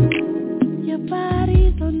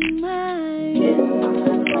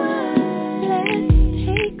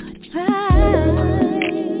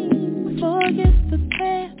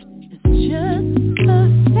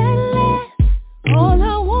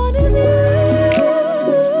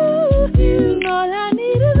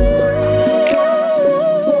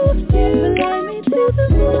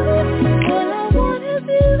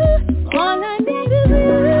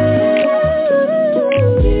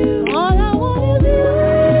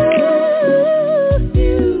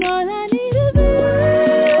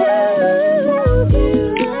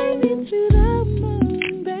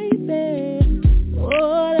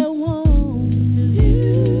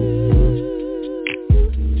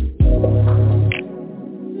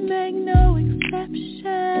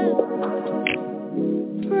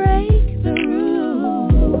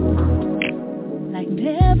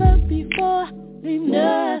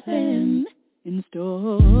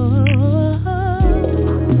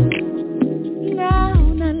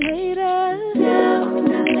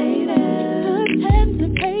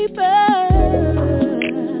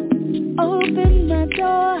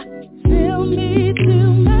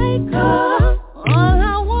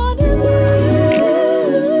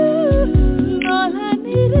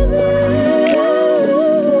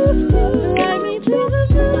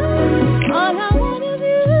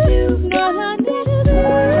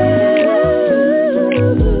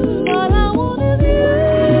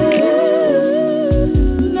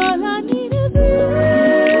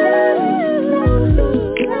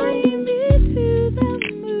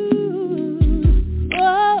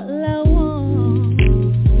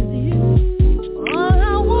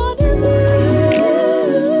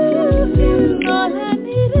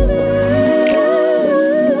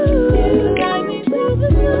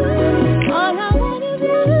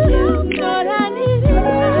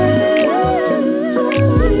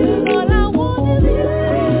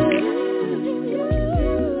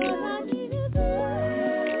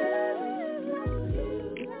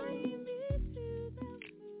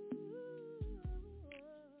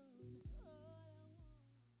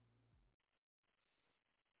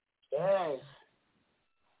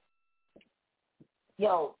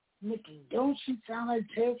 Yo, Nikki, don't she sound like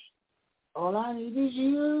Tiff? All I need is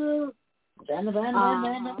you.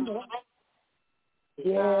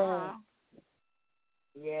 Yeah.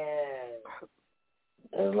 Yeah.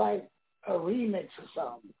 It's like a remix or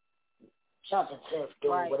something. Shout to Tiff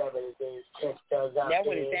doing whatever it is Tiff does out there. That's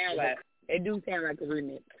what it sounds like. It do sound like a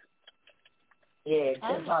remix. Yeah,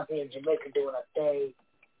 Tiff out there in Jamaica doing a thing.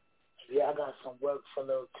 Yeah, I got some work for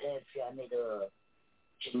little Tiff. Yeah, I need a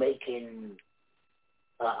Jamaican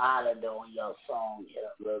islander on your song. Yeah,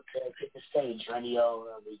 little Tiff. Hit the stage, radio,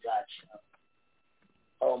 and we got you.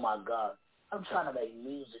 Oh, my God. I'm trying to make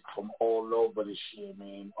music from all over this year,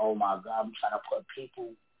 man. Oh, my God. I'm trying to put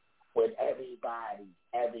people with everybody.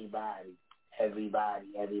 Everybody this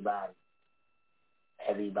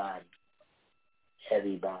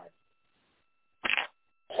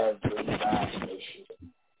year.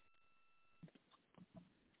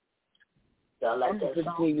 Y'all like that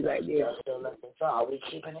song? Y'all still like that song? Are we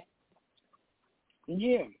keeping it?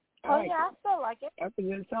 Yeah. Oh, yeah, I still like it. That's a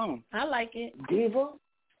good song. I like it. Diva?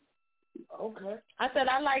 Okay. I said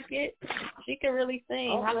I like it. She can really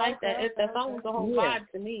sing. Okay, I like that. The song was a whole vibe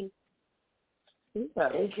to me. Yeah.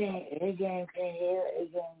 It can't hear.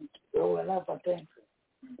 It can't go enough, I think.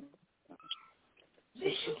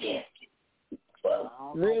 Yes, you can.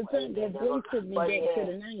 Well, real talk, that voice took me back to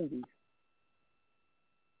the 90s.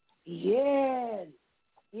 Yeah.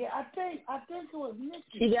 Yeah, I think it was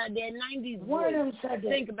Nikki. She got that 90s voice. One of them said that.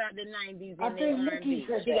 Think about the 90s and I think R&B. Nikki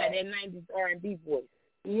said She got that 90s R&B voice.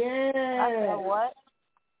 Yeah. I said what?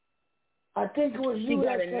 I think it was you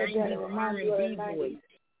that said that. It reminds me of R&B the 90s. voice.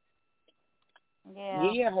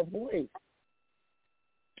 Yeah. Yeah, her voice.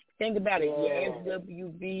 Think about it. Your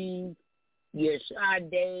SWV, your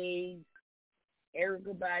Sade,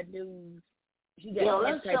 Erykah Badu. She got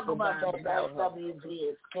let's talk about that SWV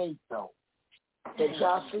Escape, though. Did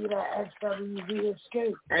y'all see that SWV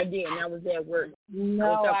Escape? I did, and I was at work.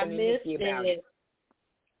 No, I missed it.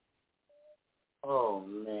 Oh,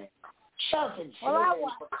 man. Shout to Jay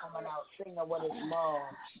for coming out singing with his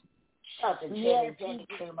mom. Shout to Jay that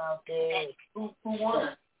came out there. Who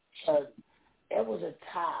won? It was a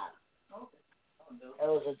tie.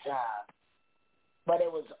 But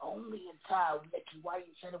it was only a tie. Nikki, why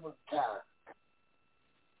you said it was a tie?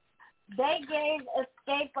 They gave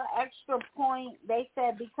Escape an extra point. They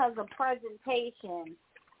said because of presentation.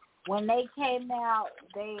 When they came out,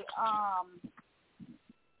 they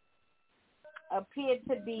appeared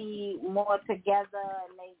to be more together,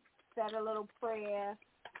 and they said a little prayer,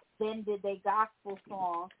 then did their gospel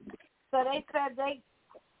song. So they said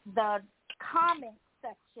the comment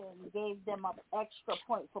section gave them an extra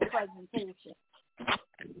point for presentation.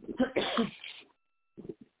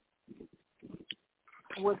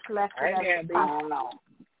 Which left it at the top.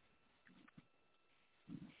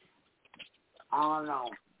 I don't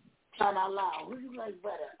know. Shout out loud. Who you like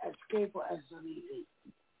better, Escape or SWV?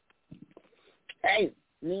 Hey,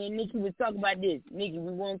 me and Nikki was talking about this. Nikki,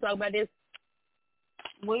 we want to talk about this?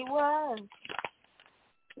 We was.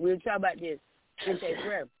 We'll talk about this. I said,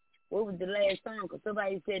 Trev, what was the last song? Because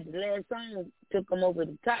somebody said the last song took them over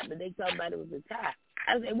the top, but they talked about it was a tie.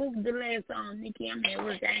 I said, what was the last song, Nikki? I'm at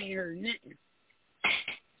work. I ain't heard nothing.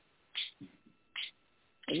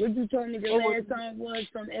 And what you told me the last song was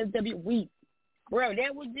from SWV. Bro,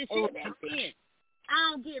 that was the shit back then. I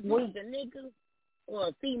don't care if it was a nigga or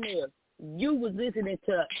a female. You was listening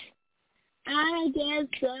to I guess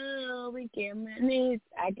so, we can manage.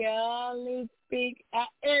 I can only speak.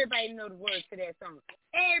 Everybody know the words to that song.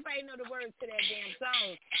 Everybody know the words to that damn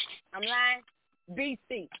song. I'm lying?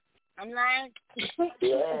 BC. I'm lying?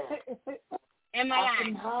 Yeah. Am I lying? I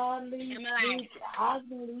can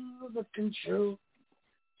hardly lose the control.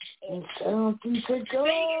 And something to go.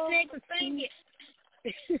 Sing it.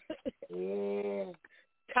 Yeah.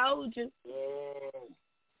 Told you. Yeah.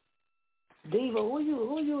 Diva, who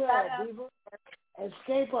you at, Diva?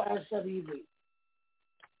 Escape or SWV?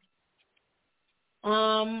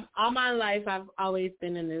 All my life I've always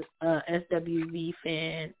been an SWV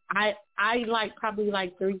fan. I probably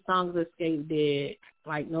like 3 songs Escape did,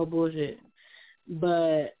 like no bullshit.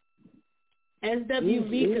 But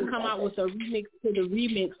SWV can come out with a remix to the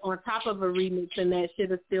remix on top of a remix, and that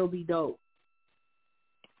shit'll still be dope.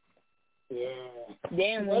 Yeah.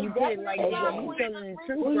 Damn, when you put it like that, you telling the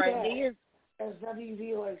truth right there.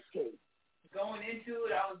 SWV or Escape? Going into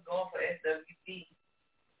it, I was going for SWV.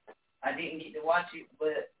 I didn't get to watch it,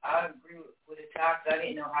 but I agree with the talks. I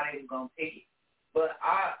didn't know how they were going to pick it. But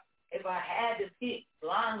if I had to pick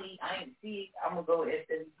blindly, I didn't see it, I'm going to go with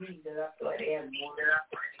SWV because I feel like they have more than I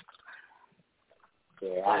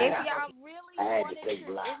if y'all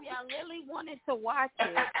really wanted to watch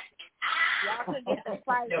it, Y'all could get the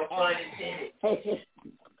fight app.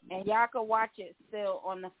 And y'all can watch it still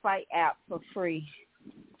on the Fight app for free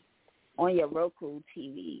on your Roku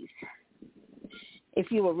TVs.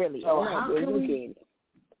 If you were really looking.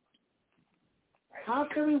 How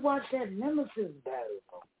can we watch that Nemesis battle?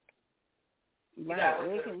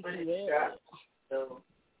 Right, we can see that. So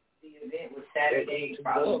the event was Saturday,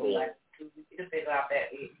 probably like 2 weeks. It'll be out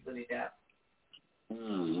that week, put it out.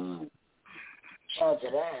 Mm-hmm. Shout to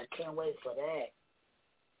that. Can't wait for that.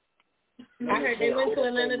 I heard they went to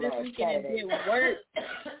Atlanta this weekend and did work.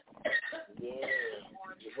 Yeah.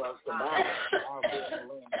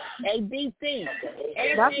 Hey, DC.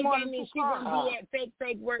 Ask Gaming she gonna be at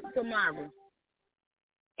fake work tomorrow.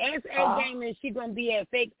 Ask Gaming she gonna be at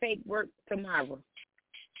fake work tomorrow.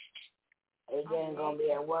 A-Game gonna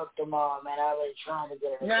be at work tomorrow, man. I was trying to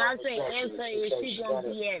get her. No, I say answer she gonna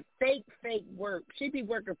be at fake work. She be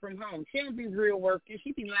working from home. She don't be real working.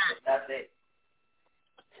 She be lying. That's it.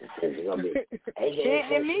 She's gonna be. A-Game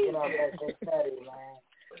said she get off at 6:30, man.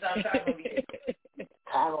 What time gonna be?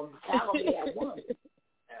 Time gonna be at 1.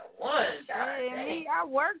 At 1? Yeah, me, I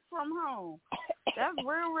work from home. That's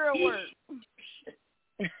real work.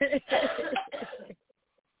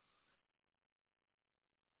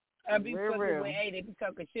 I be fucking with, they be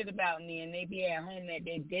talking shit about me and they be at home at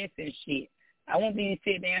their desk and shit. I won't be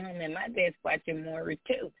sitting at home at my desk watching Maury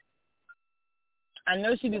too. I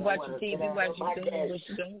know she be watching TV while she's doing what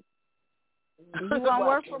she doing. You want to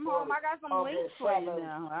work from home? I got some links for you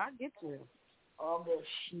now. I'll get you. August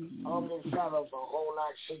 7th, a whole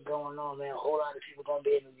lot of shit going on, man. A whole lot of people gonna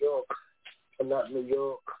be in New York. I love New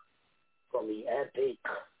York. Gonna be epic.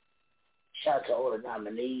 Shout out to all the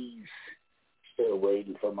nominees. Still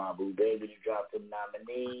waiting for my boo baby to drop them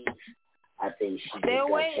nominees. I think she still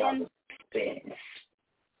waiting. Suspense.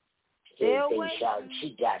 Still waiting.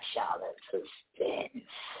 She got Charlotte suspense.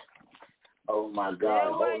 Oh my God,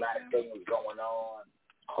 a whole lot of things going on.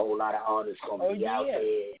 A whole lot of artists gonna be out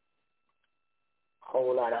there.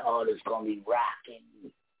 Whole lot of artists gonna be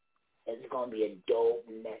rocking. It's gonna be a dope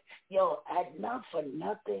net. Yo, not for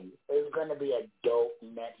nothing, it's gonna be a dope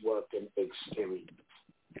networking experience.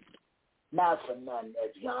 Not for nothing.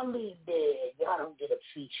 If y'all leave there, y'all don't get a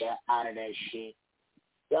feature out of that shit.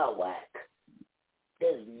 Y'all whack.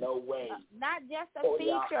 There's no way. Not just a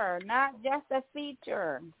feature. Not just a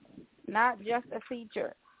feature. Not just a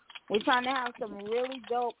feature. We're trying to have some really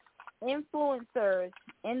dope influencers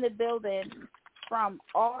in the building from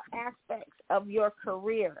all aspects of your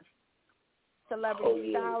career.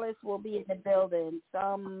 Celebrity stylists will be in the building.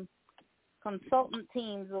 Some consultant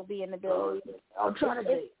teams will be in the building. I'm trying to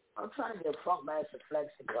get Funkmaster Flex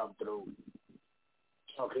to come through.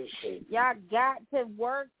 Talk his shit. Y'all got to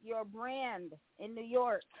work your brand in New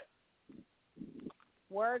York.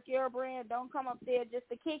 Work your brand. Don't come up there just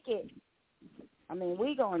to kick it. I mean,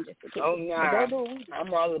 we going just to kick it. Oh, nah.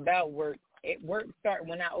 I'm all about work. Work start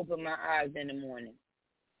when I open my eyes in the morning.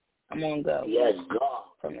 I'm on go. Yes, God.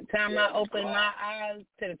 From the time I open my eyes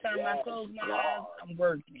to the time I close my eyes, I'm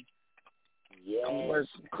working. Yes, I'm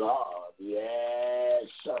working. God. Yes,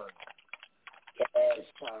 sir. Yes,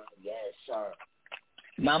 sir. Yes, sir.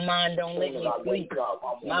 My mind don't let me sleep.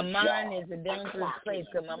 My mind is a dangerous place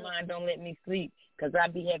because my mind don't let me sleep because I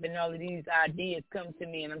be having all of these ideas come to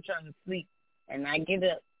me and I'm trying to sleep and I get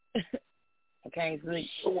up. I can't sleep.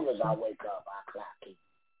 As soon as I wake up, I clock it.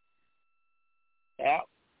 Yep.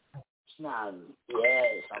 It's not,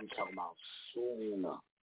 yes, I'm talking about sooner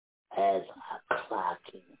as I clock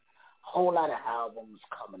it. Whole lot of albums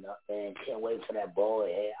coming up, man. Can't wait for that Boy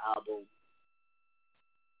Hair album.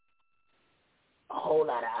 A whole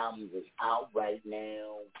lot of albums is out right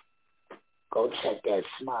now. Go check that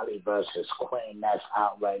Smiley versus Queen. That's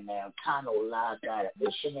out right now. Tano La got it.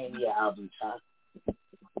 What's your name of your album, Tom?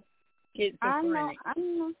 I know.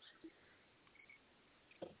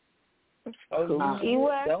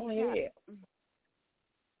 Don't hear it.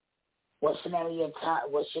 What's the name of your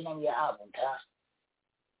album, Tom?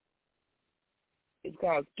 It's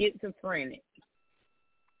called Schizophrenic.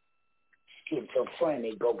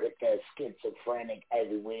 Schizophrenic. Go get that Schizophrenic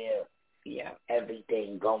everywhere. Yeah.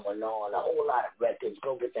 Everything going on. A whole lot of records.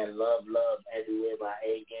 Go get that Love Everywhere by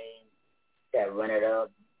A-Game. That Run It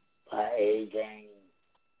Up by A-Game.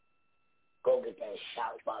 Go get that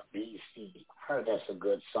Shout by BC. Heard that's a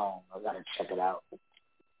good song. I gotta check it out.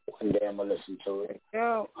 One day I'm gonna listen to it.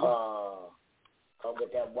 Yeah. Go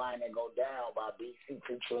get that Wine and Go Down by BC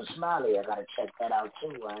featuring Smiley. I gotta check that out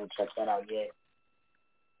too. I ain't checked that out yet.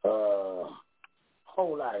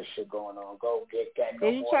 Whole lot of shit going on. Go get that.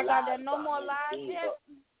 Did you check out that No More Lies yet?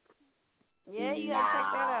 Yeah, you gotta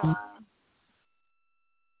check that out.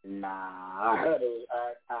 Nah, I heard it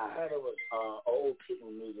was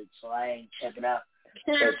so I ain't check it out.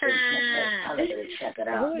 I'm gonna check it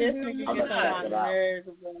out. This nigga I'm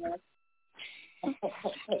gonna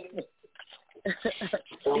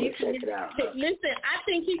check it out. Listen, I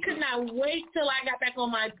think he could not wait till I got back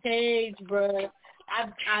on my page, bro. I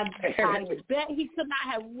bet he could not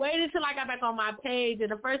have waited till I got back on my page,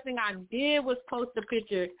 and the first thing I did was post a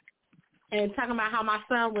picture and talking about how my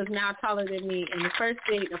son was now taller than me. And the first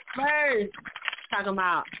talking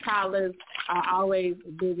about toddlers are always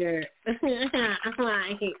bigger. I'm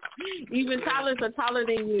like, even toddlers are taller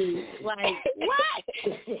than you. Like, what?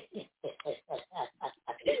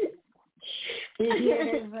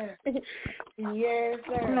 Yes, sir. Yes,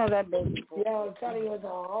 sir. You know that baby. Yo, I'm telling you, there's a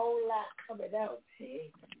whole lot coming out,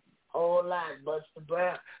 see? Whole lot. Buster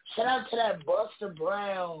Brown. Shout out to that Buster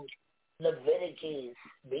Brown Leviticus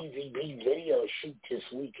BZB video shoot this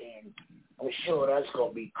weekend. I'm sure that's going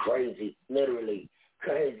to be crazy. Literally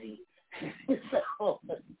crazy. So,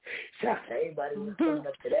 shout out to everybody who's coming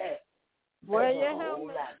up to that. Where There's a whole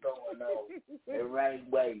lot going on. The right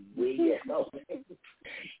way. We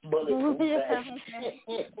bulletproof vest.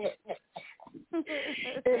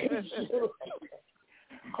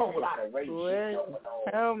 Whole lot of race shit going on.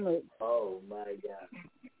 Helmet. Oh my God.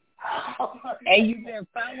 Hey, you been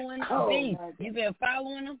following him? You been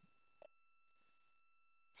following him?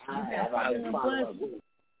 You been following Buzz?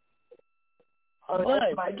 Oh,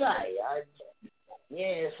 that's my guy. Yeah,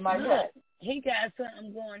 it's my guy. He got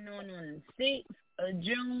something going on the 6th of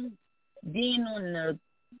June, then on the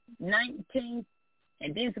 19th,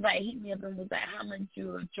 and then somebody hit me up and was like, how much you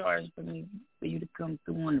will charge for you to come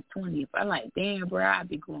through on the 20th? I'm like, damn, bro, I'll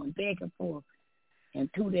be going back and forth in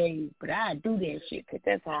 2 days, but I do that shit because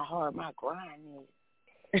that's how hard my grind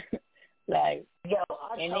is. Like, yo,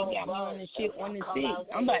 and they got me on the shit on the 6th.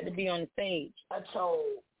 I'm about to be on the stage. I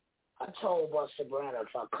told Buster Brown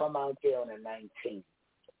if I come out there on the 19th,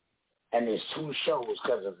 and there's 2 shows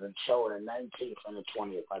because of the show on the 19th and the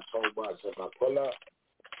 20th. I told Buzz if I pull up,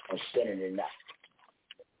 I'm spending the night.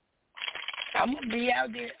 I'm gonna be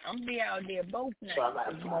out there. I'm gonna be out there both nights.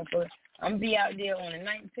 I'm gonna be out there on the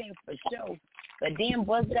 19th for sure. But then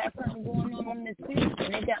Buzz got something going on the 6th,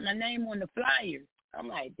 and they got my name on the flyer. I'm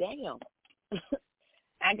like, damn.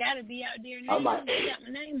 I gotta be out there now. They got my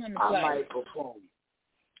name on the flyer. I might perform.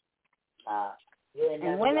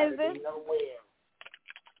 And when is it?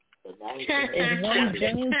 It's one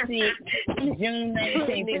June 6th, June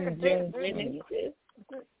 19th, and June 20th.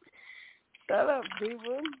 Shut up,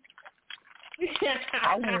 people. I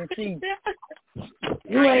want to see.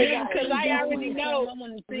 Because I already know.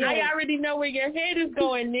 I already know where your head is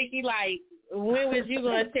going, Nikki. Like, when was you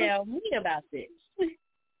gonna tell me about this?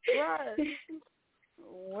 Right.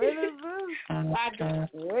 When is this?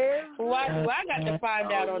 Why do I got to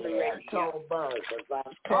find out on the radio? I told Buzz if I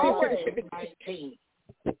come on the 19th,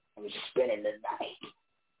 I'm spending the night.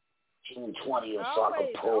 June 20th, so I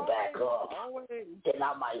can pull back up. Then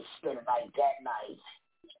I might spend the night that night.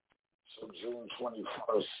 So June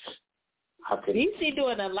 21st, I could. You see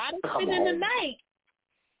doing a lot of spending the night.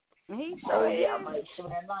 I might spend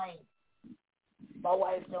the night. My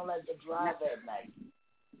wife don't like to drive at night.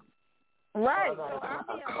 Right. So I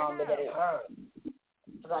gotta accommodate her.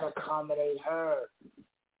 I gotta accommodate her.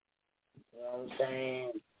 You know what I'm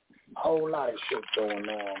saying? A whole lot of shit going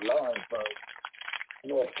on. Lawrenceburg,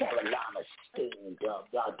 North Carolina, steamed up.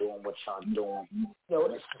 Y'all doing what y'all doing. Yo,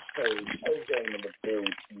 this is the stage. AJ in the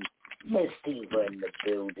building. Miss Diva in the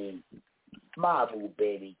building. Marvel,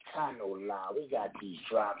 baby. Tano La. We got these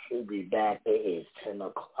drops. We'll be back. It is 10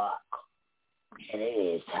 o'clock. And it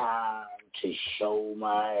is time to show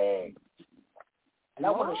my head. And I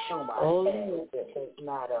want to show my head if it's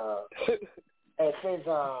not, if it's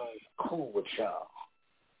cool with y'all.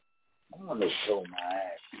 I want to show my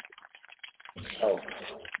ass. So,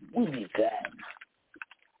 we be back.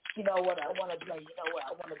 You know what I want to play? You know what?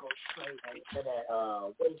 I want to go straight into that,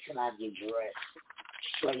 wait till I get dressed.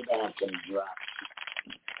 Straight after the drop.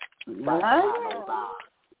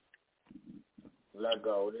 Let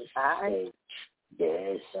go. This is stage.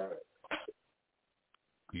 Yes, sir.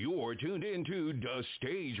 You're tuned into The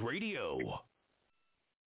Stage Radio.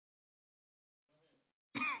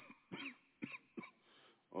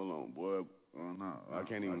 Hold on, boy. Oh, no. I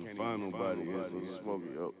can't even find nobody.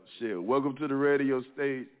 Smoking. Oh, shit. Welcome to the radio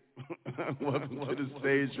stage. Welcome to the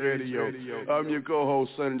Stage Radio. I'm your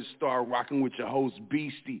co-host, Sonny the Star, rocking with your host,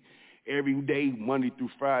 Beastie. Every day, Monday through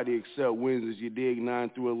Friday, except Wednesdays, you dig, 9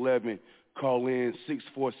 through 11. Call in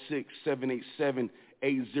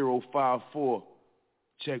 646-787-8054.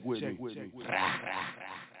 Check with me.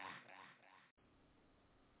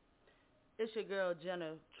 It's your girl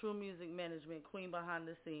Jenna, True Music Management, Queen behind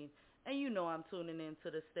the scene. And you know I'm tuning in to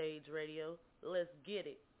the Stage Radio. Let's get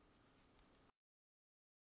it.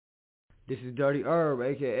 This is Dirty Herb,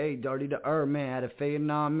 a.k.a. Dirty the Herb Man, out of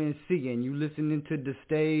Fayetteville, Mississippi, and you listening to the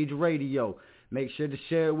Stage Radio. Make sure to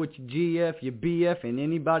share it with your GF, your BF, and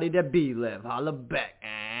anybody that be left. Holla back.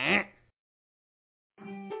 Just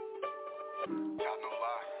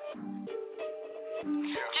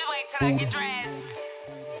wait till I get dressed.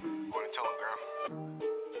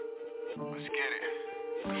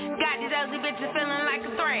 Got these ugly bitches feeling like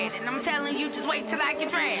a threat, and I'm telling you, just wait till I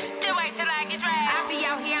get dressed. Just wait till I get dressed. I be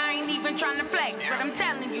out here, I ain't even trying to flex, but I'm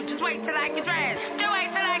telling you, just wait till I get dressed. Just wait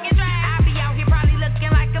till I get dressed. I be out here probably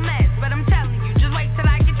looking like a mess, but I'm telling you, just wait till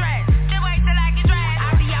I get dressed. Just wait till I get dressed. I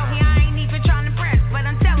be out here, I ain't even trying to press, but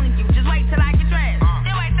I'm telling you, just wait till I get dressed.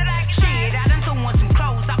 Just wait till I get dressed. Shit, I done threw on some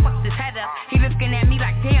clothes, I fucked his head up. He looking at me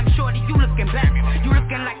like, damn, shorty, you looking better. You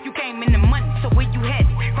looking like you came in the money, so where you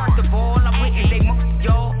headed? First of all, I'm with they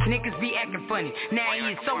y'all niggas be acting funny. Now he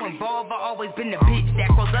is so involved, I always been the bitch that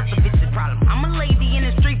caused other bitches problems. I'm a lady in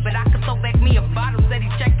the street, but I could throw back me a bottle. Said he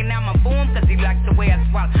checking out my form, cause he likes the way I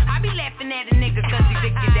swallow. I be laughing at a nigga cause he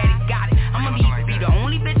thinking that he got it. I'ma either be the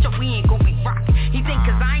only bitch or we ain't gon' be rockin'. He think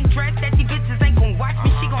cause I ain't dressed that these bitches ain't gon' watch me.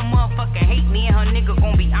 She gon' motherfucking hate me and her nigga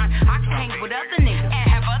gon' be on. I can hang with other niggas and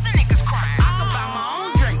have other niggas crying. I can buy my own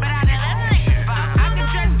drink, but I done other niggas buy. I can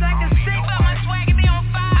dress like a sick, but my swagger be on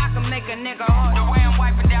fire. I can make a nigga hard the way I'm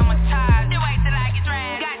wiping down my ties. Just wait till I get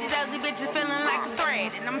dressed. Got these ugly bitches feeling like a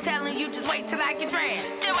thread, and I'm telling you, just wait till I get dressed.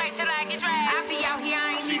 Just wait till I get dressed. I be out here,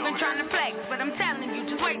 I ain't even trying to flex, but I'm telling you,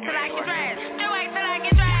 just wait till I get dressed. Just wait till I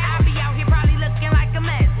get dressed. I be out here probably looking like a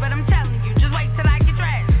mess, but I'm telling you, just wait till I get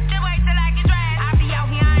dressed. Just wait till I get dressed. I be out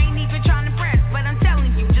here, I ain't even trying to press, but I'm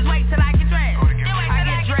telling you, just wait till I get dressed. I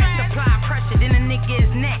get dressed, apply pressure, then the nigga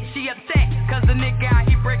is neck. She upset, cause the nigga out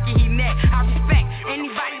here breaking he neck. I respect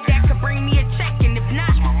anybody that could bring me a check, and if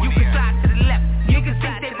not, you can slide to the left. Niggas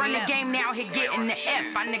think they run the game now, here getting the F.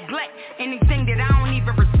 I neglect anything that I don't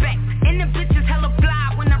even respect. And the bitches hella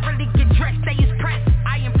fly when I really get dressed, they impressed.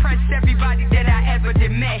 I impress everybody that I ever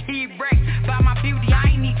did met. He wrecked by my beauty,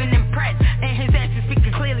 I ain't even impressed. And his ass is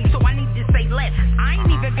speaking clearly, so I need to say less. I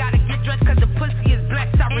ain't even gotta get dressed cause the pussy is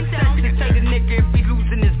blessed. I resuscitate a nigga if he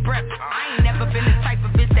losing his breath. I ain't never been the type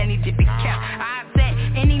of bitch that need to be kept. I upset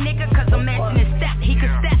any nigga cause I'm matching his step. He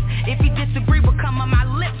can step if he disagree but come on my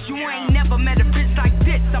lips. You ain't never met a bitch like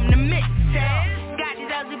this, I'm the mix. Got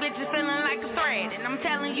these ugly bitches feeling like a thread, and I'm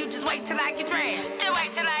telling you, just wait till I get dressed. Just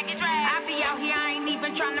wait till I get dressed. I be out here, I ain't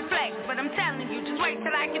even trying to flex, but I'm telling you, just wait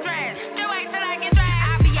till I get dressed. Just wait till I get dressed.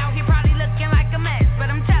 I be out here probably looking like a mess, but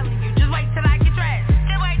I'm telling you, just wait till I get dressed.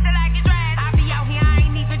 Just wait till I get dressed. I be out here, I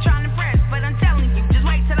ain't even trying to press, but I'm telling you, just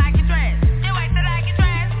wait till I get dressed. Just wait till I get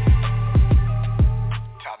dressed.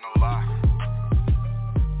 Top no lie.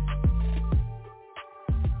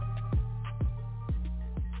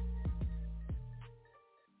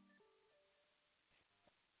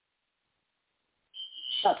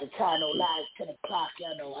 Shut the time, no lies, 10 o'clock,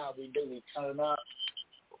 y'all know how we do, we turn up.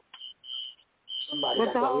 Somebody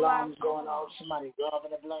got the alarms going off, somebody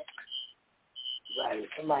robbing a place. Right,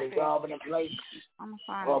 somebody robbing a place.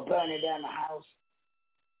 Or burning down the house.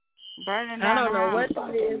 Burning I down don't the know house.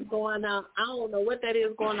 what that is going on. I don't know what that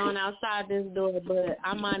is going on outside this door, but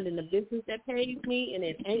I'm minding the business that pays me, and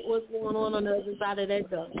it ain't what's going on the other side of that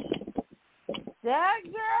door. That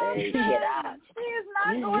girl, Hey, get out. she is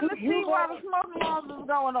not going to see while the smoke alarms is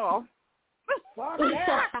going off.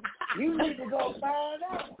 You need to go find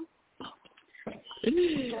out. So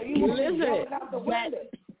you Listen, out the window.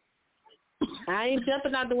 I ain't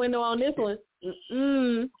jumping out the window on this one.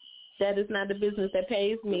 That is not the business that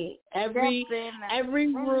pays me. Every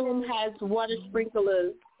room has water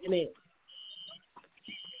sprinklers in it.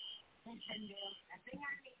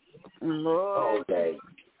 Okay.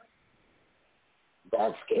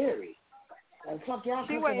 That's scary. And fuck y'all.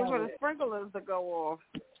 She waiting for the sprinklers to go off.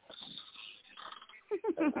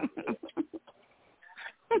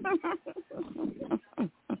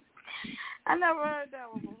 I never heard that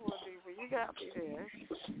one before, people. You got me there.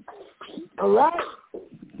 All right.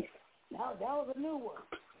 That was a new one.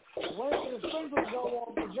 Wait till the sprinklers go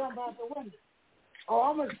off and jump out the window. Oh,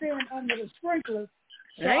 I'm going to stand under the sprinklers.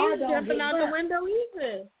 So I ain't jumping out the window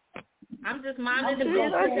either. I'm just minding the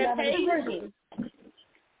business that pays me.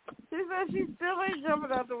 She said she still ain't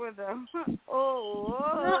jumping out the window. Oh,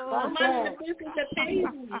 no, I'm minding the business that pays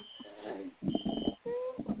me.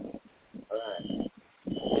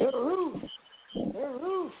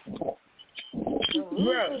 The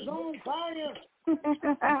roof is on fire.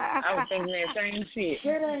 I was thinking that same shit.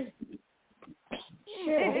 Shit ain't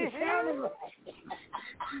sounding right.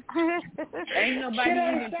 Ain't nobody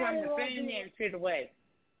even trying to fan that shit away.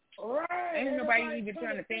 Right. Ain't nobody even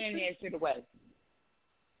trying to fan that shit away.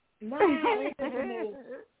 No,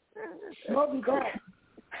 smoking crack.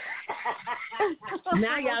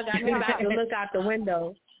 Now y'all got me about to look out the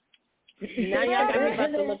window. Now y'all got me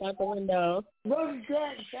about to look out the window. Smoking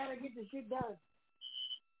crack, trying to get the shit done.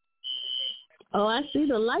 Oh, I see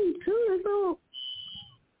the light too. It's on.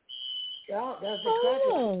 Yeah, that's the crack.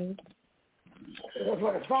 That's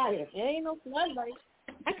for the fire. There ain't no floodlight.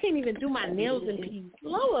 I can't even do my nails in peace.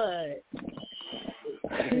 Lord.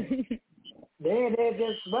 They're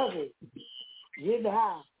just smoking. Get the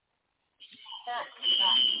house.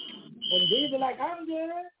 And they be like, I'm good.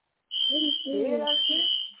 You hear that shit?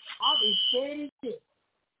 I'll be scared as shit.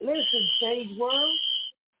 Listen, stage world.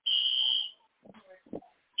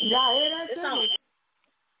 Y'all hear that shit?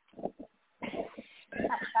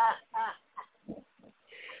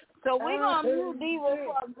 So we're going to mute Diva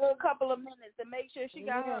for a good couple of minutes to make sure she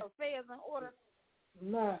got her affairs in order.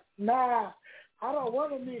 Nah. I don't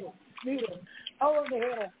want to meet her. I want to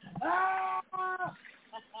hear her.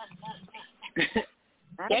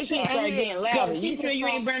 That shit started getting louder. You sure you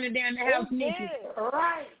ain't burning down the house, Nikki?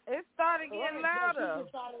 Right. It started getting louder.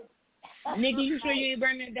 Nikki, you sure you ain't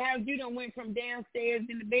burning the house? You done went from downstairs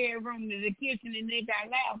in the bedroom to the kitchen and it got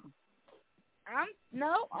louder.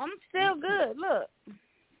 I'm still good. Look.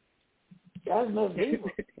 That's no Diva.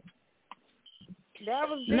 That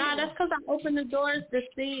was Diva. Nah, that's because I opened the doors to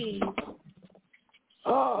see.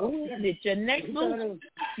 Oh, it's your next move.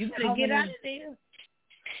 You better get out there.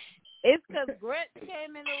 It's because Gretch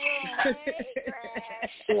came in the room.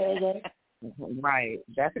 Hey, right.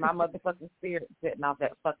 That's my motherfucking spirit setting off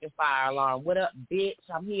that fucking fire alarm. What up, bitch?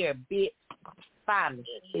 I'm here, bitch. Finally.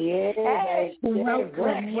 Yeah. Hey.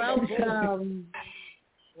 Welcome.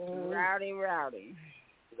 Rowdy. Rowdy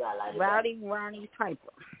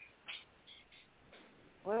Piper.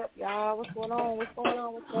 What up, y'all? What's going on,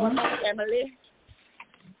 Emily?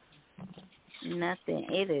 Nothing.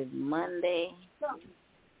 It is Monday,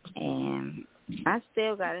 and I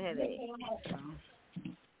still got a headache. So.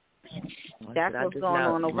 That's what's going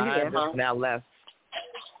on over here. Now left.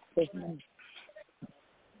 Yes.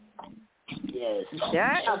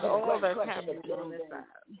 That is all that's happening on this side.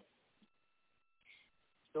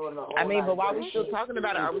 I mean, but while we still talking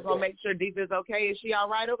about it, are we going to make sure Diva is okay? Is she all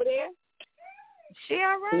right over there? She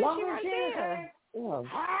all right. She right there.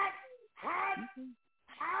 Hot.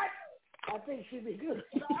 I think she'll be good.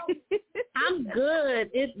 I'm good.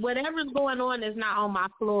 Whatever's going on is not on my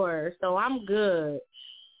floor, so I'm good.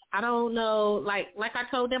 I don't know. Like I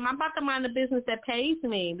told them, I'm about to mind the business that pays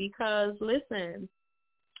me because, listen,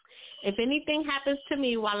 if anything happens to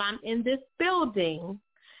me while I'm in this building,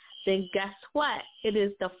 then guess what? It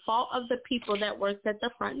is the fault of the people that worked at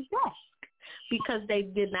the front desk because they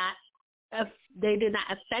did not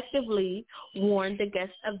effectively warn the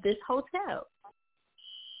guests of this hotel.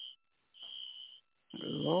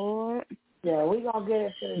 Lord. Yeah, we gonna get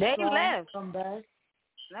it to the They side, left. come back.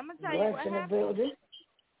 Let me tell you what in the happened. building.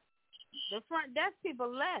 The front desk people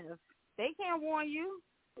left. They can't warn you.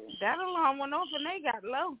 That alarm went off and they got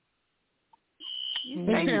low.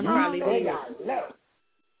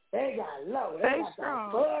 They got low. They Stay strong.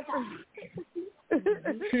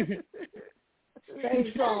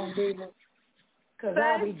 Stay strong, Diva. Because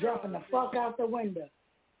I'll be jumping the fuck out the window.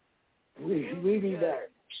 We be back.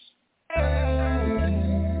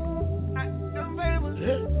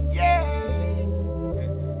 Yeah.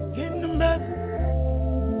 Getting them back.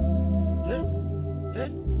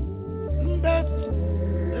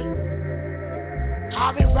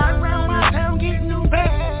 I've been riding around my town getting them back.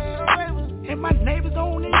 And my neighbors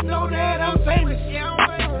don't even know that I'm famous.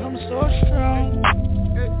 I'm so strong.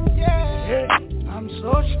 Yeah. I'm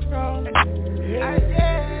so strong. Yeah.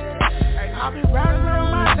 I've been riding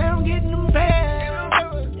around my town getting them back.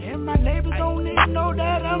 And my neighbors don't even know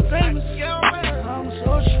that I'm famous. I'm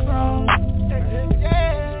so strong.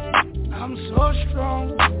 I'm so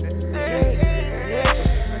strong. Are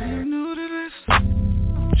you new to this?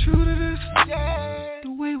 I'm true to this.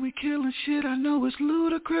 The way we killing shit, I know it's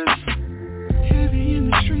ludicrous. Heavy in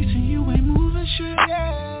the streets and you ain't moving shit.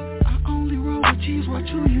 I only roll with G's, watch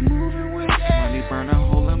who you moving with. Money burn a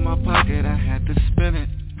hole in my pocket, I had to spin it.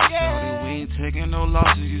 Shawty, we ain't taking no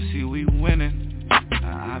losses, you see we winning.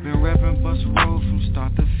 I've been reppin' Bus Road from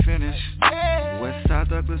start to finish. Westside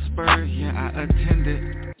Douglasburg, yeah, I attended.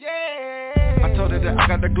 I told her that I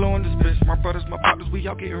got the glow in this bitch. My brothers, my partners, we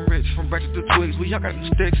all getting rich. From branches to twigs, we all got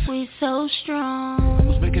them sticks. We so strong. I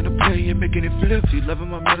was making a play and making it flip. She loving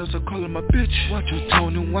my medals, so calling my bitch. Watch your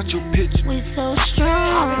tone and watch your pitch. We so strong.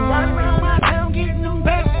 I've been riding around my town getting them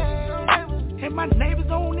back. And my neighbors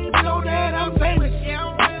don't famous.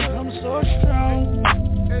 I'm so strong.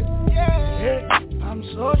 Yeah, I'm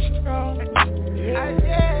so strong.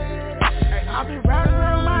 Yeah, I'll be riding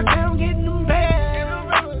around my town getting them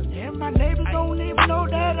bags. And my neighbors don't even know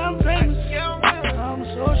that I'm famous. I'm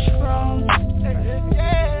so strong.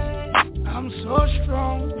 I'm so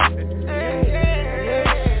strong.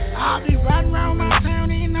 I'll be riding around my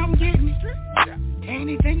town and I'm getting it.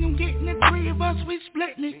 Anything I'm getting, the three of us, we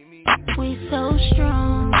splitting it. We so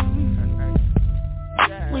strong.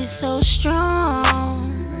 We so strong.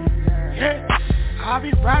 Yeah. I'll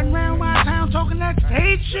be riding around my town talking that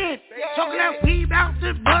stage shit. Talking that we bout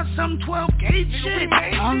to bust some 12 gauge shit.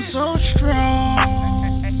 I'm so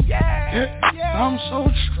strong. Yeah. I'm so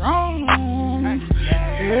strong.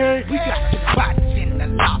 Yeah. We got the bots in the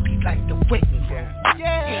lobby like the waiting room.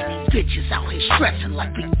 And these bitches out here stressing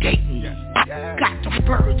like we dating them. Got the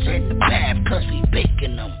birds in the bath cause we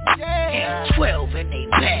baking them. And 12 in they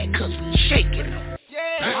bag cause we shaking them.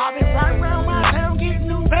 I'll be riding around my town getting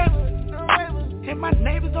them favors. And my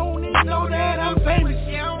neighbors don't even know that I'm famous.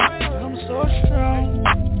 I'm so strong.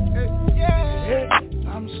 Yeah,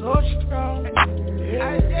 I'm so strong.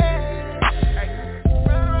 Yeah.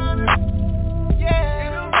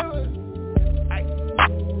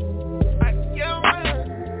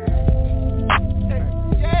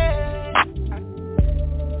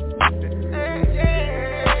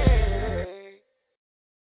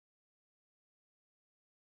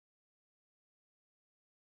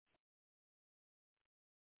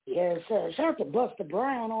 Yes, sir. Shout out to Busta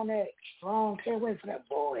Brown on that strong. Can't wait for that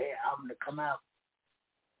Bullhead album to come out.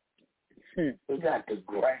 We got the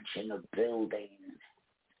Grinch in the building.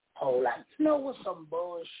 Whole lot. You know what's some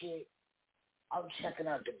bullshit? I'm checking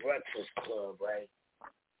out the Breakfast Club, right?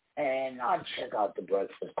 And I check out the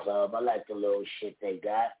Breakfast Club. I like the little shit they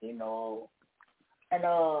got, you know. And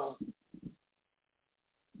on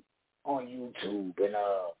YouTube, and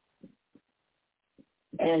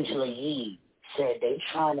Angela Yee said they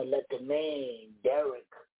trying to let the man, Derek,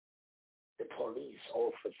 the police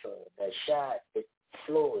officer that shot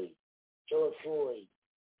George Floyd,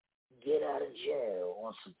 get out of jail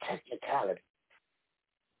on some technicality.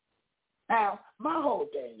 Now, my whole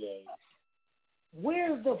thing is,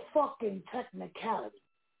 where's the fucking technicality?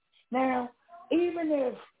 Now, even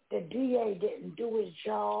if the DA didn't do his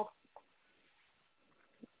job,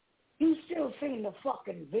 you still seen the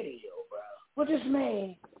fucking video, bro. Well, this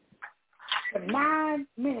man, for 9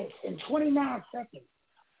 minutes and 29 seconds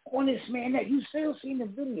on this man, that you still seen the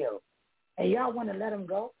video, and y'all want to let him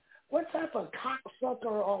go? What type of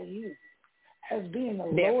cocksucker are you as being a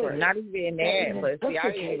lawyer? Not even that, but see, I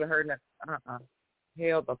ain't even heard nothing.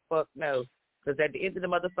 Hell the fuck no. Because at the end of the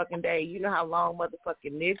motherfucking day, you know how long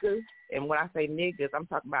motherfucking niggas, and when I say niggas, I'm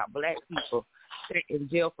talking about black people, sit in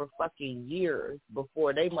jail for fucking years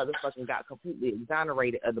before they motherfucking got completely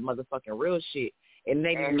exonerated of the motherfucking real shit. And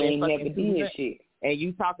they never did shit. And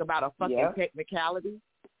you talk about a fucking technicality?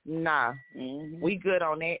 Nah. We good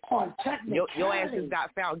on that. Your ass just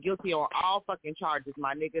got found guilty on all fucking charges,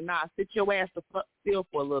 my nigga. Nah, sit your ass the fuck still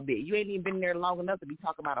for a little bit. You ain't even been there long enough to be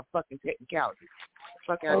talking about a fucking technicality.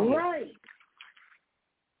 Fuck out of here. Right.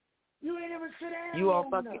 You ain't ever sit down. You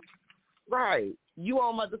on fucking right. You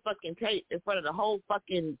on motherfucking tape in front of the whole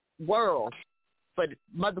fucking world for the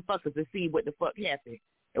motherfuckers to see what the fuck happened.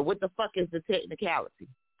 And what the fuck is the technicality?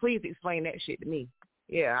 Please explain that shit to me.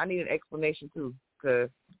 Yeah, I need an explanation too, because,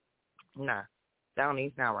 nah, that don't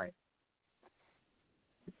even sound right.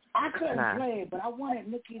 I couldn't play it, but I wanted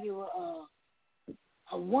Nikki to,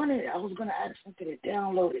 I was going to ask Nikki to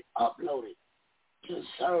download it, upload it to the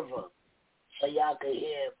server so y'all could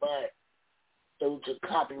hear it, but due to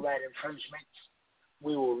copyright infringements,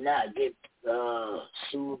 we will not get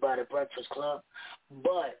sued by the Breakfast Club.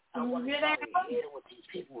 But I want to hear what these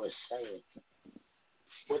people were saying.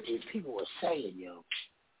 What these people were saying, yo.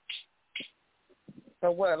 So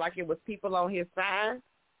what, like it was people on his side?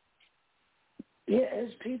 Yeah,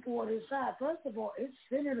 it's people on his side. First of all, it's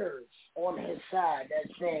senators on his side that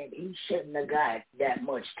said he shouldn't have got that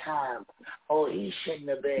much time, or he shouldn't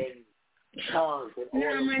have been charged with all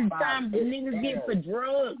how much time niggas get for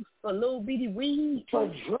drugs, for little bitty weed? For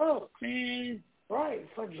drugs. Man. Right,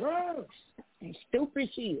 for drugs. And stupid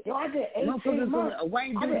shit. Yo, I did 18 months. A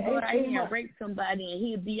white dude go out here and rape somebody and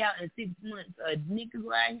he'll be out in 6 months. A nigga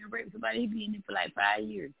go out here and rape somebody, he'll be in it for like 5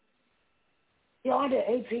 years. Yo, I did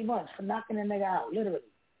 18 months for knocking a nigga out, literally.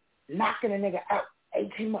 Knocking a nigga out,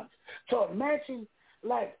 18 months. So imagine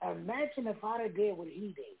if I'd have did what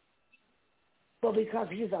he did. But because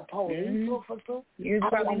he's a police officer, you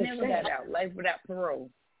probably never got out. Life without parole.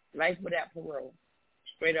 Life without parole.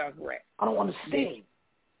 Straight off rap. I don't understand.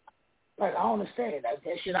 Like, I don't understand that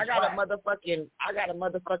shit. I got a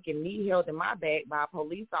motherfucking knee held in my back by a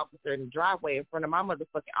police officer in the driveway in front of my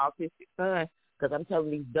motherfucking autistic son. Because I'm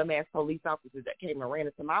telling these dumbass police officers that came and ran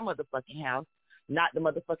into my motherfucking house, not to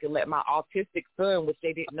motherfucking let my autistic son, which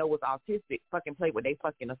they didn't know was autistic, fucking play with their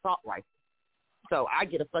fucking assault rifle. So I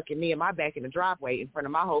get a fucking knee in my back in the driveway in front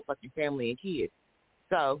of my whole fucking family and kids.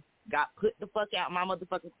 So got put the fuck out my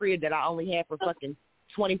motherfucking crib that I only had for fucking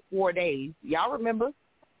 24 days. Y'all remember?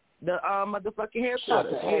 The motherfucking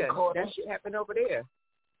headquarters. Yeah, that shit happened over there.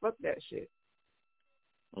 Fuck that shit.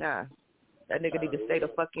 Nah, that nigga need to stay the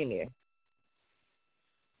fuck in there.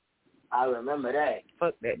 I remember that.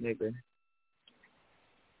 Fuck that nigga.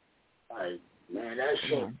 Like, man, that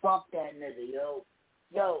shit. Fuck that nigga, yo.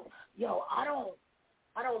 Yo, I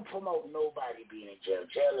don't promote nobody being in jail.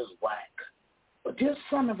 Jail is whack. But this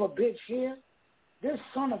son of a bitch here,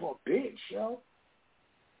 yo.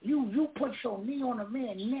 You put your knee on a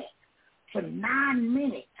man's neck for 9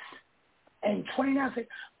 minutes and 29 seconds.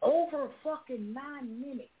 Over fucking 9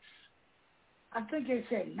 minutes. I think they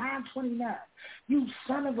said 9:29. You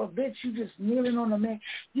son of a bitch, you just kneeling on a man.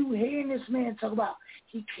 You hearing this man talk about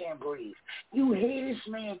he can't breathe. You hear this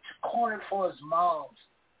man calling for his moms.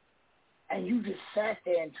 And you just sat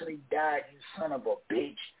there until he died, you son of a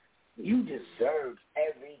bitch. You deserve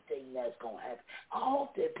everything that's going to happen. I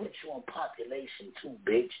hope they put you on population too,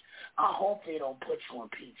 bitch. I hope they don't put you on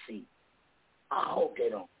PC. I hope they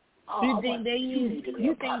don't. You think they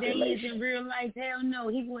is in real life? Hell no.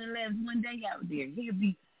 He wouldn't last one day out there.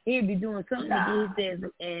 He'll be doing something to get his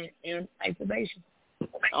ass in isolation. I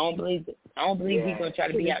don't believe it. I don't believe he's gonna try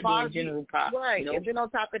to be out there in general pop. Right. Nope. And then on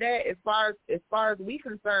top of that, as far as we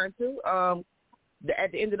concerned too,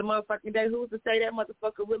 at the end of the motherfucking day, who's to say that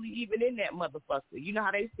motherfucker really even in that motherfucker? You know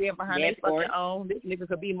how they stand behind their fucking own. This nigga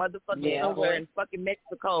could be motherfucking somewhere in fucking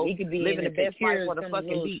Mexico. He could be living the best life on the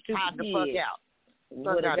fucking beach, hide the fuck out.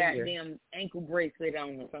 With a goddamn ankle bracelet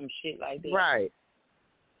on or some shit like that. Right.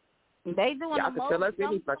 They doing y'all can tell us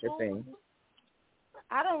any fucking thing.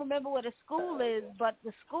 I don't remember where the school is, but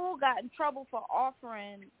the school got in trouble for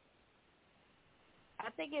offering, I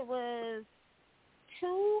think it was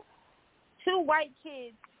two white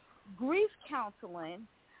kids grief counseling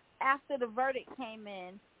after the verdict came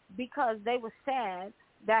in because they were sad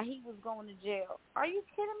that he was going to jail. Are you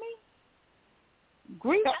kidding me?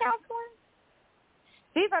 Grief counseling?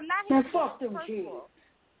 These are not his fuck them kids.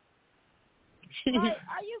 Like,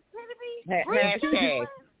 are you kidding me?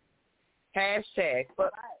 Hashtag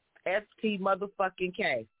fuck FT motherfucking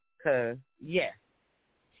K. Cause yeah.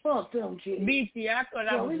 Fuck them kids. BC, I thought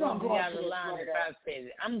I was going to be out of line if I said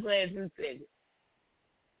it. I'm glad you said it.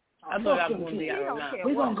 I thought I was going to be out of line.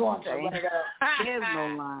 We're going to go on to run it up. There's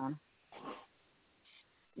no line.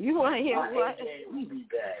 You want to hear what? We be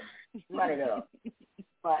back. Run it up.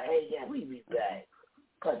 Hey, yeah, we be back.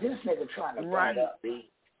 Because this nigga trying to run up, B.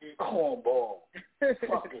 Cornball.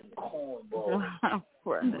 Fucking cornball.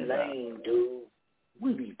 Lame, dude.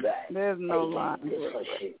 We be back. There's no line. This her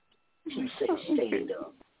shit. She say stand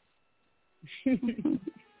up.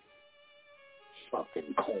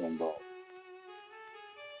 Fucking cornball.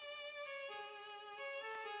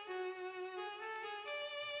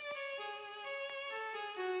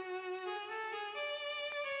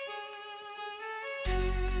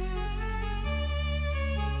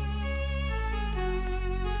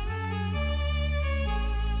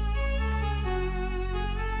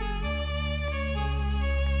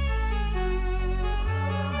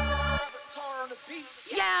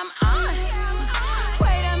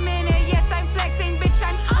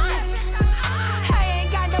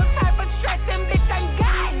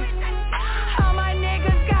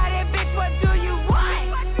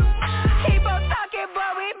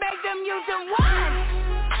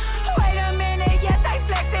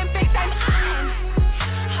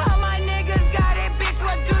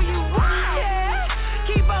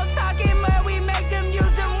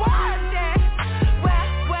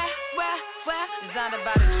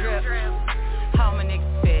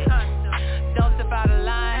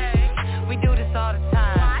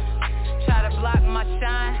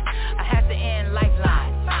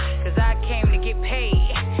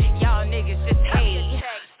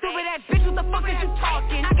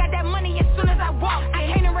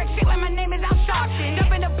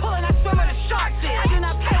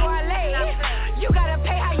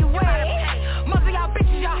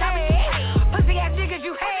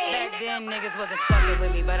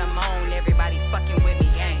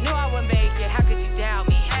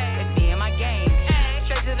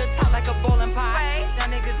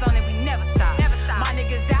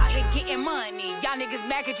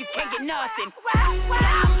 Cause you can't get nothing.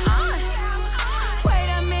 I'm on. Wait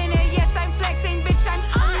a minute, yes,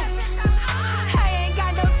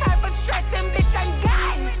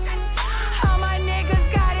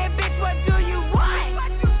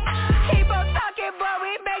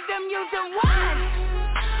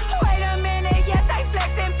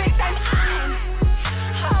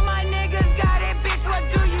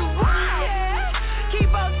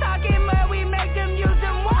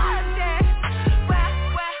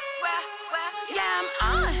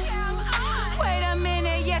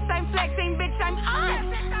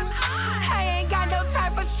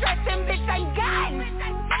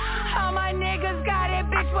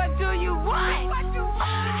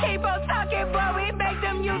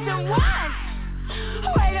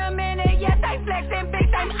 flexing,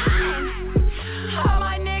 bitch, I'm on. All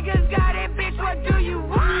my niggas got it, bitch, what do you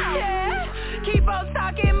want? Yeah. Keep on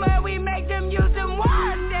talking, but we make them use them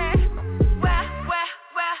words, yeah.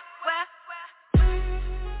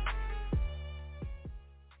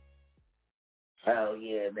 Hell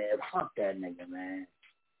yeah, man. Fuck that nigga, man.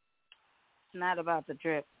 It's not about the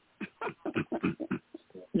drip.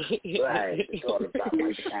 Right. It's all about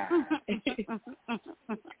my shine.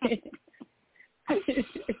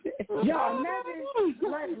 Yo, imagine,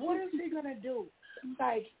 like, what is he going to do?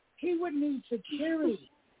 Like, he would need security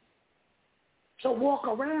to walk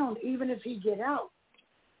around even if he get out.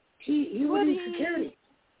 He would need security.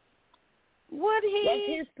 Would he?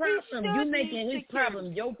 That's his problem. You making his security.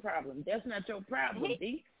 problem your problem. That's not your problem,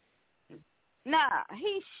 D. Nah,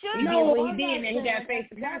 he should. He did what he did, and he got to face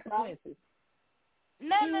the consequences.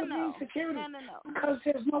 No. Security. No. Because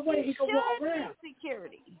there's no way he can walk around.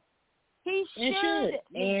 Security. He And should should.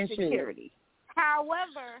 need And security.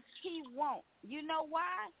 However, he won't. You know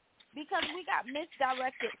why? Because we got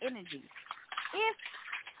misdirected energy. If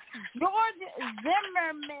George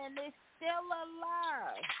Zimmerman is still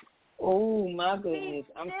alive. Oh, my goodness.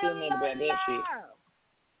 I'm still mad about that shit.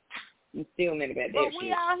 I'm still mad about that but shit.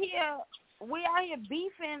 We out here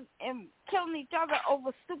beefing and killing each other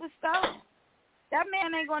over stupid stuff. That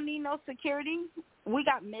man ain't gonna need no security. We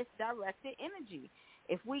got misdirected energy.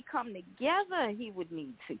 If we come together, he would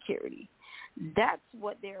need security. That's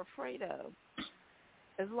what they're afraid of.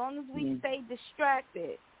 As long as we stay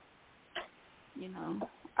distracted, you know,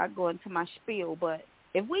 I go into my spiel. But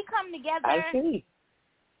if we come together, I see.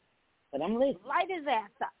 But I'm listening. Light his ass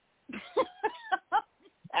up.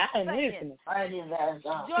 I'm listening. Light his ass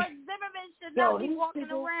up. George Zimmerman should not be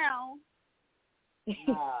walking around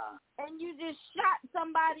and you just shot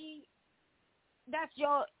somebody. That's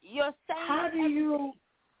your same.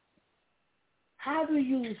 How do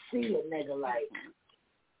you see a nigga like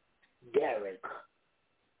Derek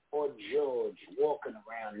or George walking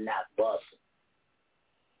around and not busting?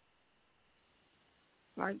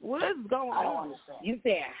 Like, what is going on? I don't understand. You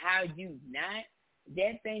said how you not?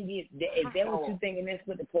 That thing is that what you thinking that's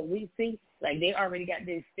what the police see? Like they already got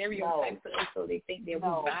this stereotype of us, so they think that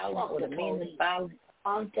we're violent or the men is violent.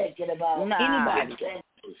 I'm thinking about anybody.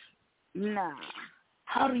 Nah.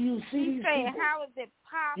 How do you see these saying, people? how is it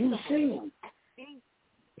possible? You see them. These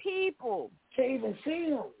people can't even see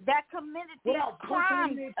them that committed these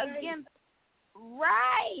crimes against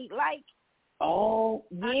like. Oh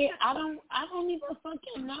yeah, I don't even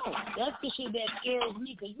fucking know. That's the shit that scares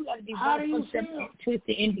me because you got to be very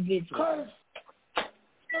twisted individual. Because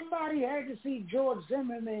somebody had to see George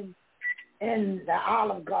Zimmerman in the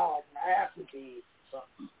Olive Garden after these or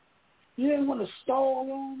something. You didn't want to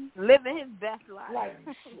stall on him. Living his best life. Like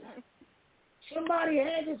somebody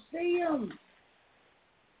had to see him.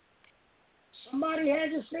 Somebody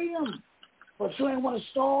had to see him. But you ain't want to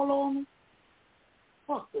stall on him.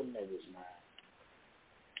 Fuck them niggas, man.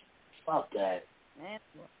 Fuck that. It's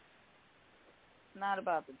not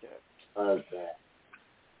about the jerk. Fuck that.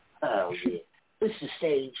 Oh, yeah. This is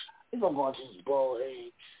stage. We're going to go into these bald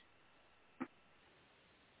heads.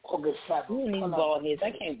 August 7th. Who need bald heads? I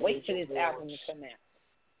can't wait for this album to come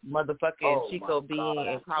out. Motherfucking Chico Bean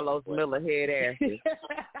and Carlos Miller head asses.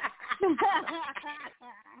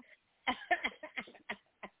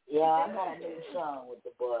 Yeah, I got a new song with the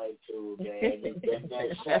boy too, man.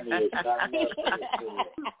 That Sunny is coming up too.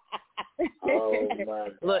 Oh my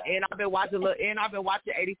God. Look, and I've been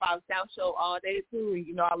watching 85 South Show all day too. And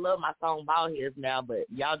you know I love my song Bald Heads now, but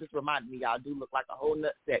y'all just reminded me y'all do look like a whole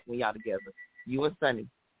nutsack when y'all together. You and Sonny.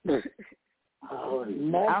 Oh,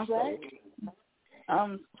 nutsack?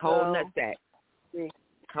 Whole nutsack.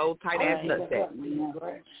 Whole tight ass nutsack.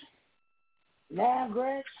 Now,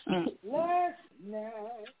 Greg, let's now.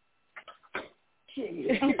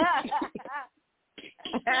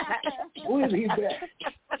 We'll be back.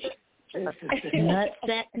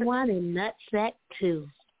 Nutsack 1 and Nutsack 2.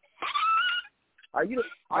 Are you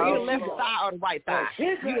the left side or the right side?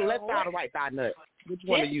 You the left side or the right side nut? Which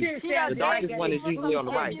one are you? The darkest one is usually on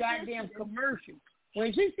the right. Goddamn commercial.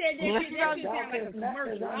 When she said that shit sounded like a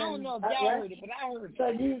commercial. I don't know if y'all heard it, but I heard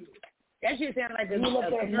it. That shit sounded like a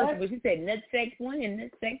commercial, but she said nutsack 1 and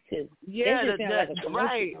nutsack 2. Yeah,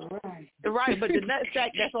 right. Right, but the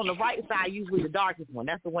nutsack that's on the right side usually the darkest one.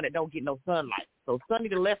 That's the one that don't get no sunlight. So Sonny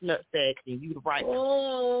the left nutsack and you the right.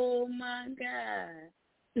 Oh my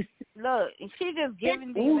God! Look, she just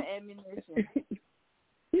giving you the ammunition.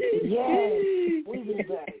 Yes, we be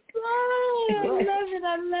back. Oh,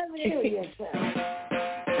 I love it. Kill yourself.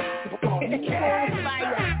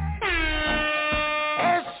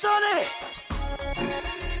 Hey, Sonny!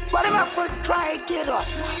 What am I going to try and get us?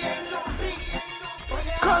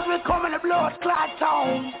 Cause we come in the blood clot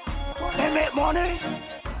town and make money.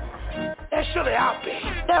 That should be happy.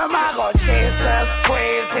 Them I go chase us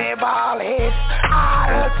crazy ball hits out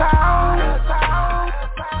of town.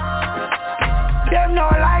 Them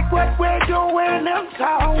not like what we do in them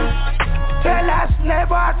town. Tell us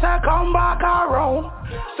never to come back around.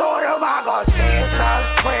 So them I go chase us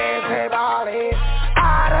crazy ball hits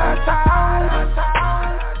out of town.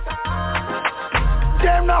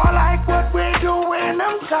 Them not like what we do in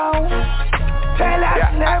them town. Tell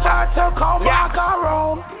us never to come back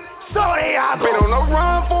around. Sorry, I been on the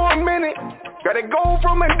run for a minute. Gotta go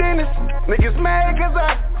from a dentist. Niggas mad cause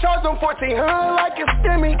I charge them $1,400 like it's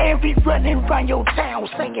stimmy. And be running around your town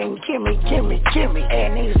singing gimme, gimme, gimme.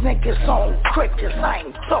 And these niggas on crickets, I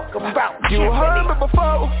ain't talking about you heard me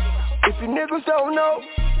before. If you niggas don't know,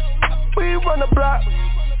 we run the block.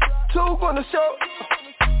 2 on the show.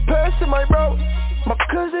 Pass to my bro. My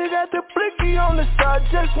cousin got the blicky on the side,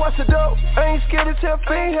 just watch the dope. I ain't scared to tell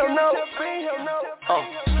Fiend, hell no.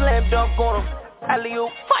 Slam dunk on him,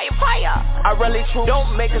 alley-oop, fire, fire. I rally true,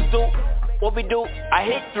 don't make us do what we do. I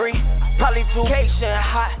hit 3, probably 2. Cation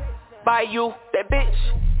hot, by you, that bitch,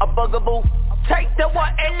 a bugaboo. Take the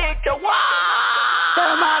one and lick the one.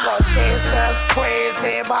 Them I go chase us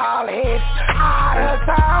crazy ball hits out of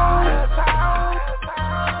town.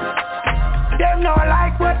 Them not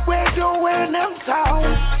like what we do in them town.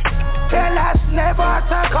 Tell us never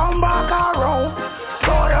to come back around.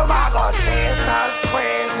 So them I go chase us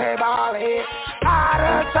crazy ball hits out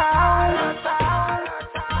of town.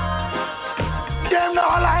 Them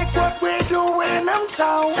not like what we do in them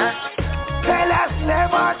town. Tell us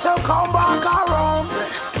never to come back around.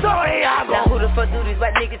 Sorry, I go. Now who the fuck do these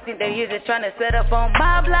white niggas think they just tryna set up on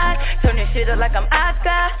my block? Turn this shit up like I'm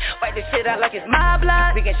Oscar. Wipe this shit out like it's my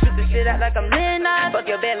block. We can shoot this shit out like I'm Leonard. Fuck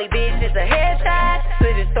your belly, bitch, it's a headshot.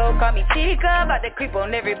 Split his soul, call me Chica. About to creep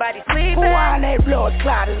on everybody sleeping. Who on that blood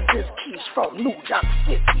clot is this Keys from New York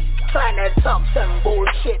City? Trying to talk some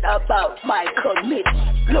bullshit about my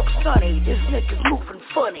committee. Look, sonny, this nigga's moving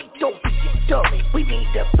funny. Don't be a dummy. We need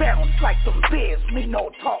to bounce like them bears. Me no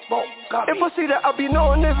talk about gummy. If I see that, I be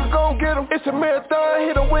knowing niggas gon' get him. It's a marathon,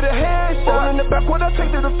 hit him with a headshot. In the back, what I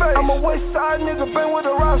take to the face. I'm a west side nigga, bang with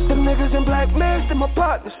a roster. Niggas in black masks, they my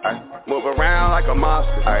partners. Move around like a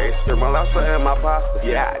monster. Still my lobster in my pasta.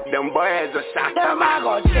 Yeah, them boys are shot. Them I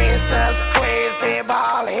gon' chase us crazy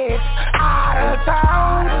ball hits out of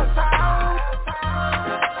town.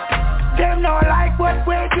 Them not like what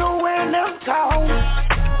we do in them town.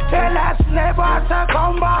 Tell us never to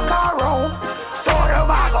come back around. So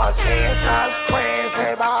them I gon' chase us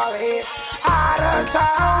crazy ball hits out of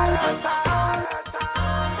town.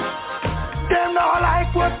 Them not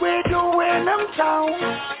like what we do in them town.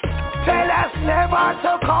 Tell us never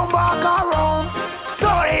to come back around.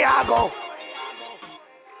 Sorry, I go.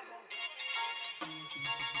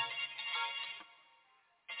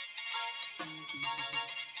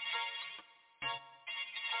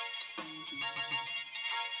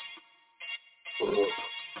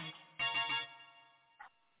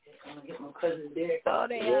 I'm gonna get my cousin Derek. Oh,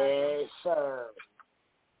 yes, sir.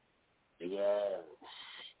 Yes.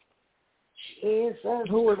 Jesus.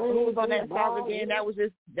 Who was on that song again? That was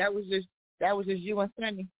just you and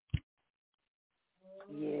Sonny.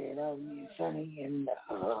 Yeah, that was me, Sonny, and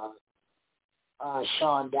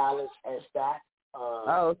Sean Dallas as that.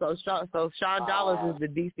 So Sean Dallas is the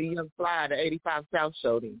DC Young Fly, the 85 South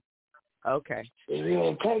show then. Okay.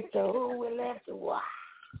 Yeah, take the who we left to watch.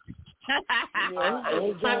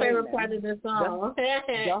 My favorite part of the song.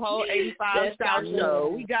 The whole 85 South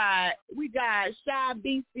show. We got Shy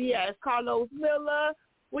BCS, Carlos Miller.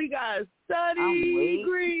 We got Sonny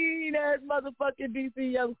Green as motherfucking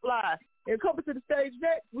DC Young Fly. And coming to the stage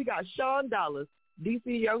next, we got Sean Dallas, DC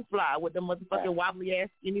Young Fly with the motherfucking wobbly ass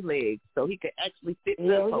skinny legs, so he could actually fit the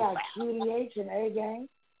we got QDH and A-Gang.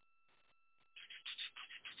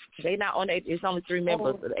 They not on it. It's only 3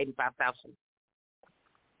 members of the 85 South show.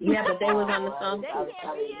 Yeah, but they was on the song. They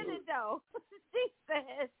can't be in it though. She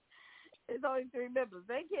said it's only 3 members.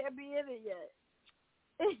 They can't be in it yet.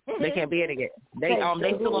 They can't be in it yet. They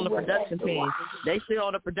still on the production team. They still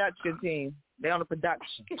on the production team. They on the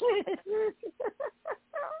production.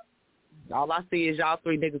 All I see is y'all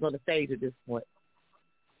 3 niggas on the stage at this point.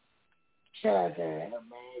 Shout out to them,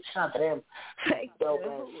 man. Shout out to them. Dope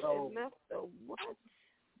ass soul.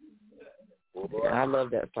 I love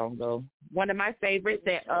that song though. One of my favorites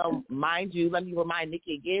that, mind you, let me remind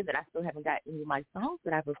Nikki again that I still haven't got any of my songs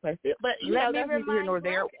that I've requested. But let me that's neither here nor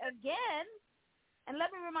there. Again, and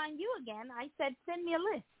let me remind you again. I said send me a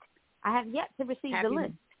list. I have yet to receive the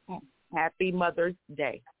list. Happy Mother's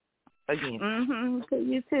Day. again. To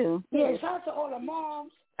you too. Yeah, shout out to all the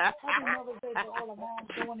moms. Happy Mother's Day to all the moms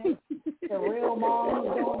doing it. The real moms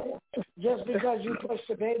doing it. Just because you push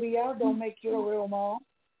the baby out don't make you a real mom.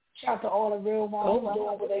 Shout out to all the real moms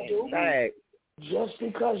doing what they do. Right. Just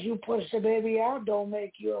because you push the baby out don't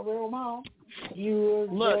make you a real mom. You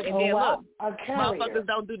look, and then look, a carrier. Motherfuckers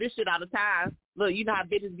don't do this shit all the time. Look, you know how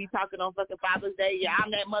bitches be talking on fucking Father's Day? Yeah, I'm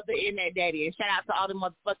that mother and that daddy. And shout out to all the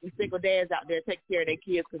motherfucking single dads out there taking care of their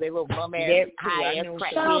kids because they little bum ass, high ass,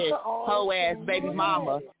 crack kid, hoe ass baby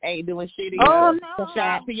mama ain't doing shit either. Oh, no. So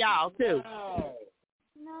shout out to y'all too.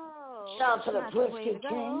 No. Shout out to the Brisket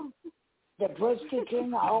King. The Brisket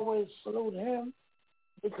King, I always salute him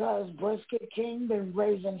because Brisket King been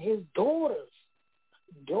raising his daughters.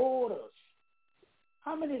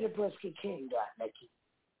 How many did Brisket King got, Nikki?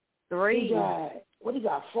 3. He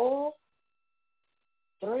got 4?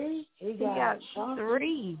 3? He got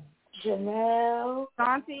 3. Chanel.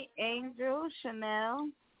 Shanti, Angel, Chanel.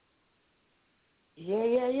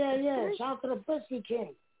 Yeah. Shout out to the Brisket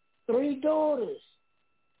King. 3 daughters.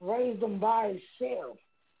 Raised them by himself.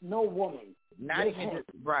 No woman. Not even just,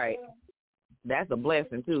 right. That's a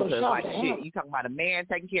blessing, too, because, like, shit, you talking about a man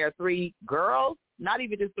taking care of 3 girls? Not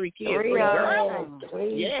even just 3 kids. 3 girls.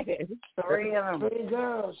 3. Yes. 3 of them. 3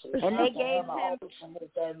 girls. And they gave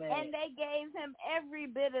him every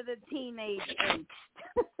bit of the teenage angst.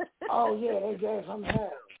 Oh, yeah, they gave him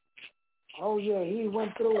hell. Oh, yeah, he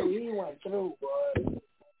went through, boy.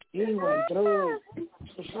 He went through.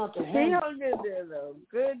 So shout to him. He did a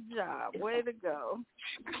good job. Way to go.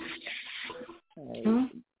 Hey,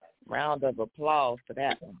 round of applause for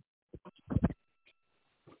that one.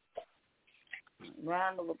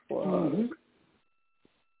 Round of applause.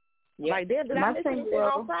 Mm-hmm. Like, did I listen to it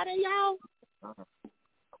on Friday, y'all?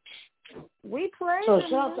 We played so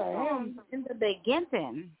shout to him in the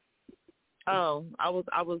beginning. Oh, I was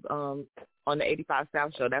on the 85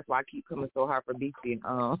 South show. That's why I keep coming so hard for BC.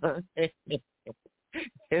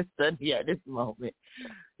 And study at this moment.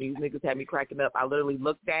 These niggas had me cracking up. I literally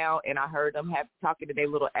looked down and I heard them talking to their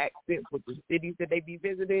little accents with the cities that they be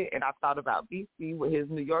visiting, and I thought about BC with his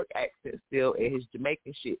New York accent still and his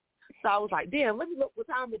Jamaican shit. So I was like, damn, let me look what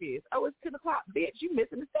time it is. Oh, it's 10 o'clock, bitch. You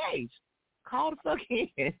missing the stage. Call the fuck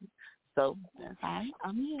in. So that's fine.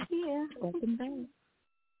 I'm here. Yeah. Welcome back.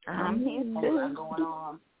 I'm here too. What's going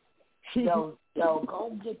on? Yo,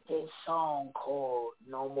 go get this song called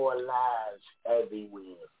No More Lies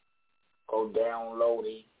Everywhere. Go download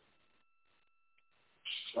it,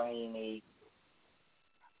 stream it,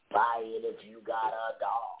 buy it if you got a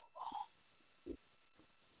dog.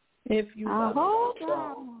 If you got a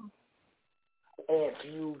dog. If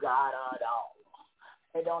you got a dog.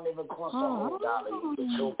 It don't even cost a whole dollar. You get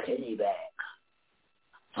your penny back.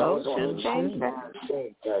 So it's on the change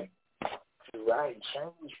right,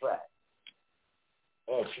 change back.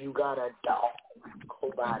 If you got a dog,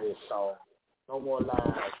 go buy this song. No More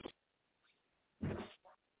Lies.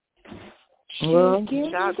 Well,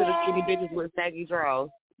 shout out to the skinny bitches with saggy draws.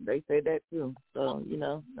 They say that too. So, you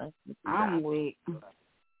know, that's I'm weak.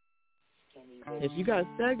 If you got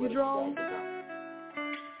saggy draws.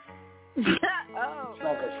 Oh.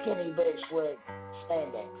 Like a skinny bitch with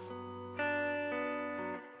spandex.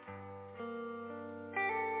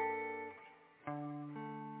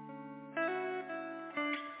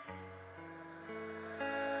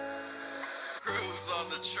 On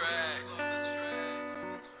the track.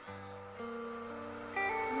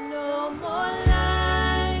 No more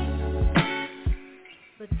lies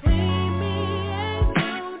between me and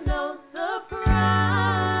you, no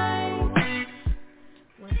surprise.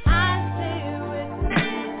 When I stay with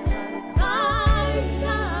you,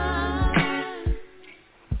 sunshine,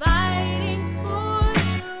 fighting for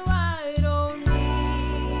you, I don't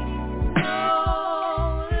need no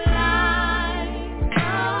lies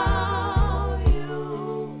from you.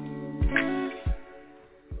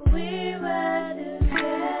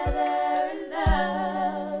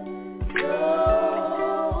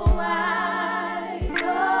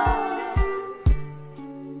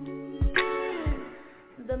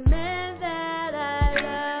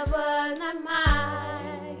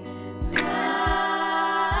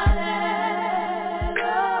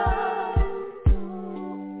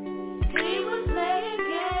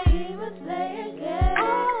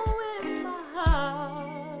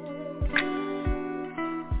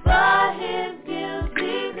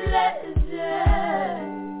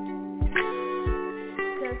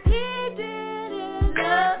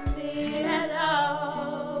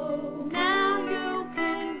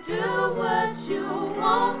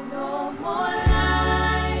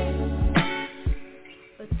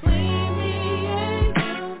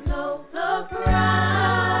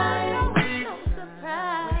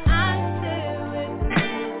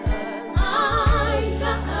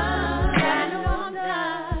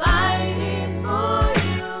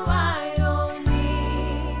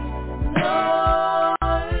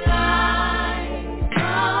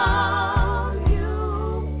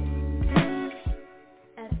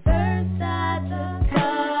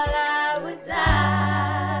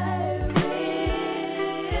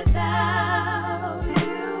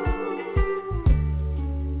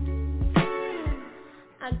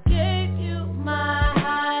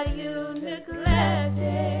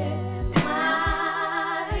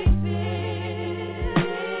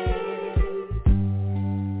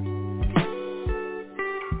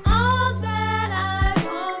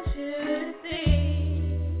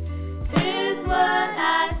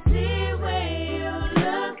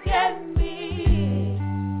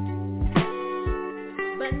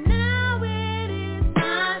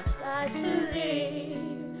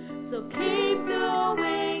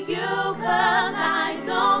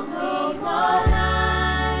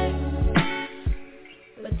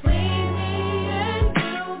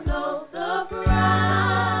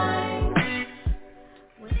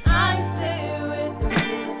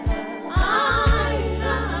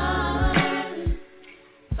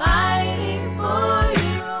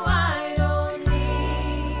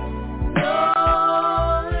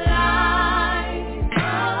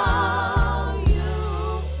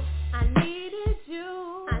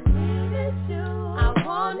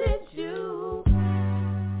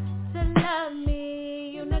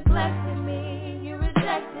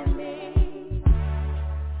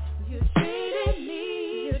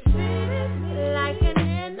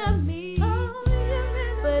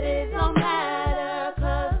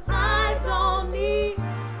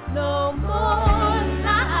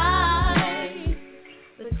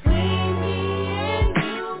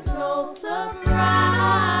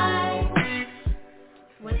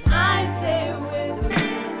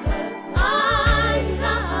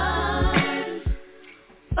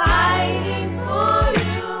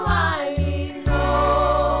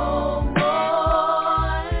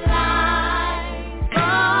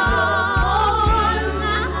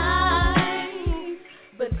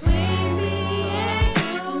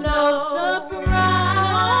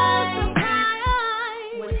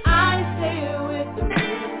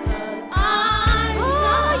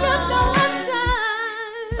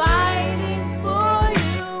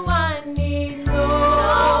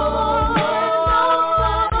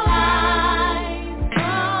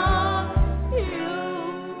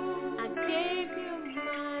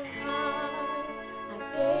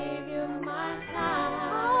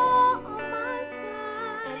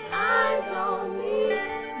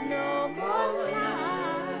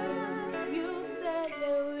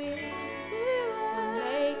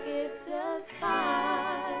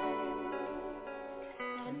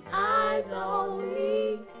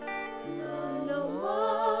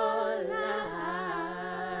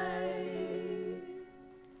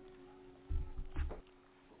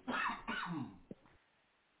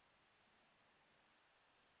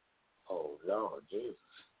 Lord Jesus.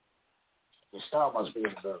 The star must be in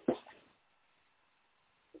the building.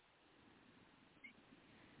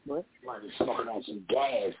 What? Somebody smoking on some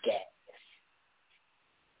gas.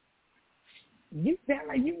 You sound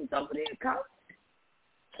like you was over there coughing.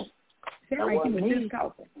 Sound That like you wasn't was me. just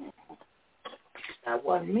coughing. That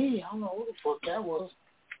wasn't me. I don't know who the fuck that was.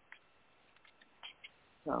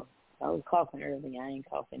 No, I was coughing earlier. I ain't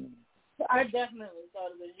coughing now. I definitely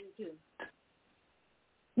thought it was you too.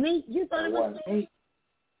 Me? You thought it was me?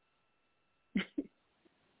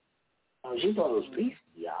 Oh, she thought it was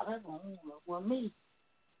peaceful. Yeah, that wasn't me.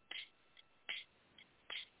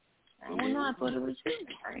 I don't know. I thought it was you.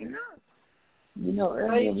 I ain't know. You know,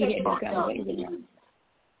 earlier we had this conversation.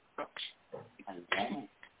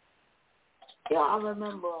 Yeah, I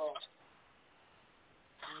remember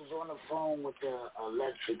I was on the phone with the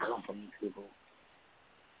electric company people.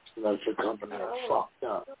 Electric company that fucked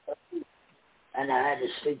up. And I had to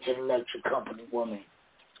speak to the electric company woman.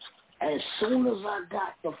 And as soon as I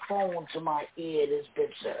got the phone to my ear, this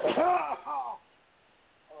bitch said, oh,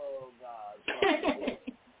 God.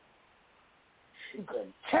 You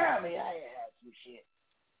couldn't tell me I had some shit.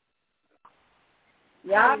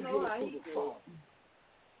 Yeah, I know how he did.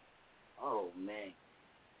 Oh, man.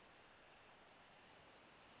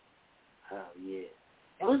 Oh, yeah.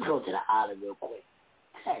 And let's go to the island real quick.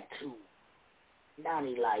 Tattoo.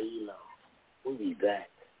 Nani Lailo. We'll be back.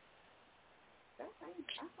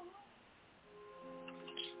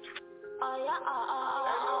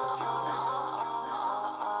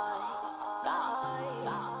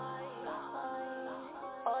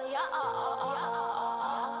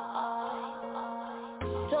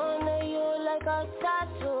 Don't you like a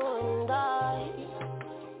tattoo and I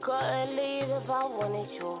couldn't leave if I wanted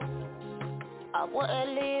to. I wouldn't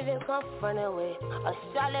leave if confronted with a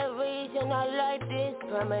solid reason I like this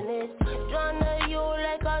permanent. Drawn to you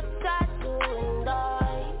like a tattoo and I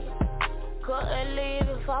couldn't leave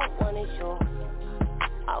if I wanted to.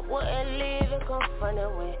 I wouldn't leave it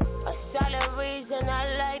confronted with a solid reason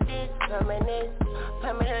I like this permanent.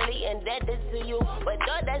 Permanently indebted to you. But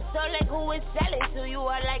though that's so like who is selling to you,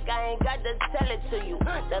 I like I ain't got to sell it to you.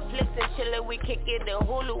 The flicks and chillin', we kick it in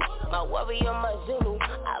Hulu. My warrior, my Zulu.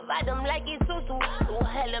 I ride them like it's Susu. Through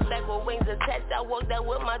hell and back with wings attached, I walk that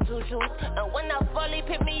with my two shoes. And when I fall, he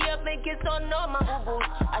pick me up and kiss on all my boo-boos.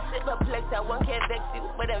 I sit perplexed, I won't can't vex you,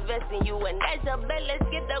 but invest in you. And that's a bet, let's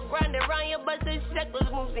get the grind around your bust and shekels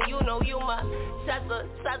moves. And you know you my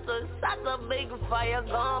soccer, big fire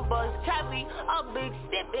gun bust. Copy, a big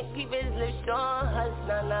sip and keep his lips on hush,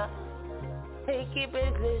 nana. He keep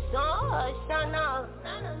his lips on hush, nana.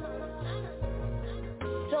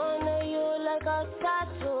 Don't know you like a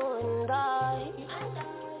tattoo and I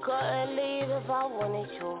couldn't leave if I wanted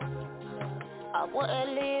to. I wouldn't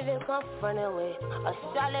leave it confronted with a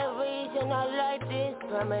solid reason I like this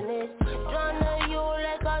permanent. Drawn to you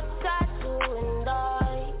like a tattoo and I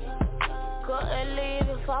couldn't leave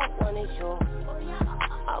if I wanted to.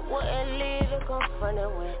 I wouldn't leave it confronted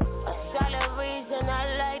with a solid reason I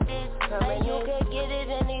like this permanent. And you can get it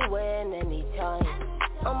anywhere and anytime.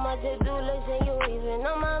 On my to-do list and you even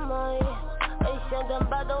on my mind. Ain't something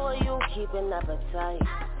about the way you keep an appetite.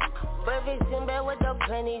 Breakfast in bed with the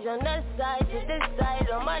pennies on the side. To decide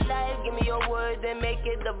on my life. Give me your word and make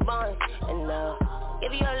it the bond. And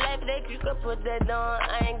give you your life that you can put that on.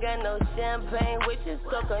 I ain't got no champagne with you,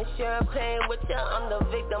 so champagne with you. I'm the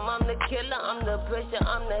victim, I'm the killer, I'm the pressure,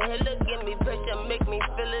 I'm the healer. Give me pressure, make me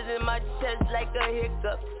feel it in my chest like a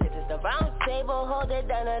hiccup. This is the round table, hold it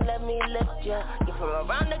down and let me lift ya. You from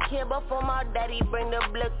around the kid before my daddy bring the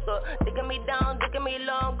blick up. Digging me down, digging me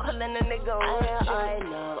long, calling a nigga rich.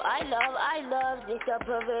 I love, this a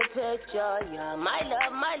perfect picture, yeah. My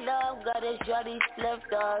love, got a shorty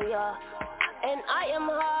slipped up, yeah. And I am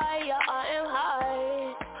high, yeah, I am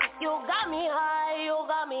high. You got me high.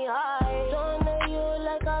 Don't know you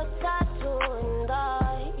like a tattoo and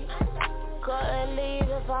I couldn't leave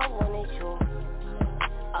if I wanted to.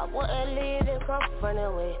 I wouldn't leave it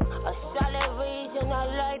confronted with a solid reason I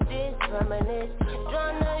like this permanent.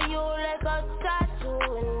 Drawn to you like a tattoo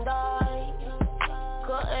and I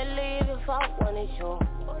couldn't leave if I wanted to.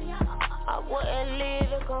 I wouldn't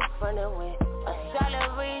leave it confronted with a solid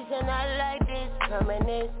reason I like this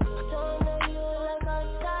permanent. Don't know you like a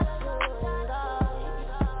tattoo and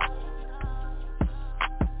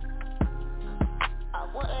I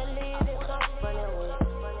wouldn't leave it confronted with.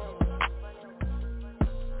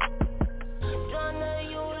 Don't know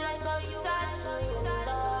you like a tattoo and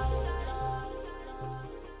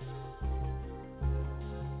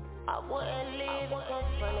I wouldn't leave it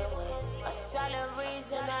confronted with a solid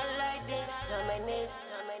reason I like this permanent.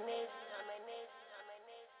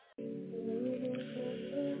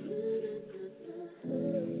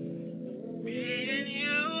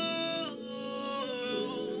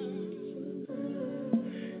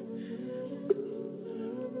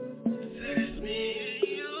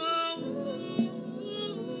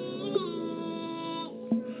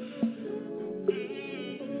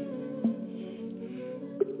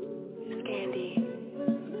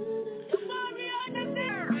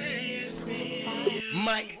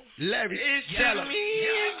 Larry, it's tell just him. me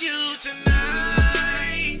and you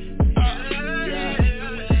tonight.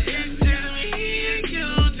 It's just me and you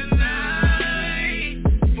tonight.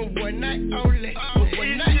 For one night only. For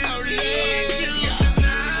one night only.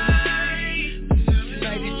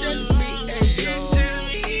 Tonight it's just me and you.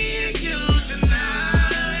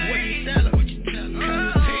 What you tell him?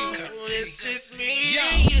 It's just me Yo,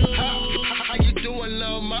 and you. how you doing,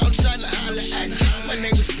 love? Ma? I'm trying to holler at you. My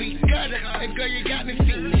name is Pete Gutter, and girl, you got me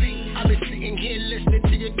feeling. I've been sitting here listening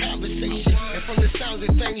to your conversation, and from the sounds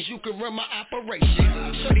of things, you can run my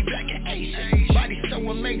operation. Shorty black and Asian, body so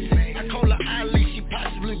amazing. I call her Ali, she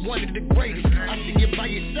possibly one of the greatest. I see you by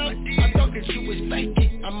yourself, I thought that you was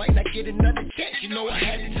faking. I might not get another chance, you know I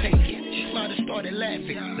had to take it. She smiled and started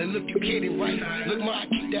laughing. Then look, you kidding, right? Look, ma, I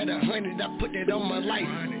keep that 100, I put that on my life.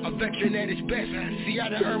 A veteran at his best. See, I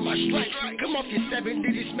done earned my stripes. Come off your 7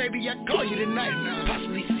 digits, maybe I call you tonight.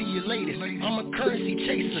 Possibly see you later. I'm a currency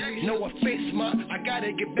chaser. No offense, ma, I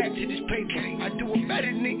gotta get back to this paper. I do it better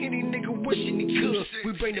than any nigga wishing he could.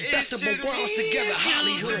 We bring the best of both worlds together,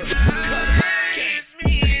 Hollywood. It's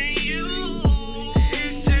me and you.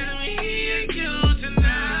 It's just me and you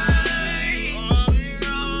tonight.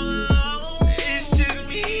 It's just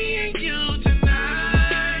me and you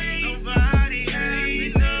tonight. Nobody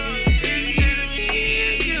else knows. It's just me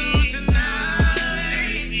and you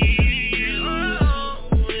tonight.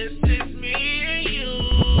 It's just me and you.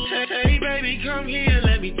 Hey baby, come here,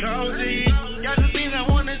 let me talk to you. Got some things I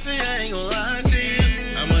wanna say, I ain't gon' lie to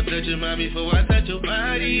you. I'ma touch your mind before I touch your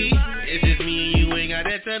body. It's just me and you, ain't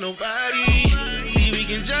gotta tell nobody. See, we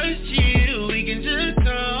can just chill, we can just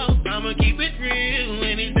talk. I'ma keep it real,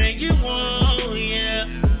 anything you want, yeah.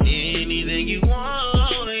 Anything you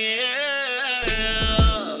want, yeah.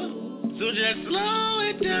 So just slow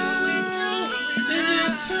it down and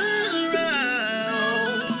just turn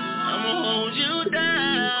around. I'ma hold you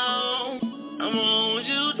down, I'ma hold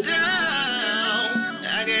you down. I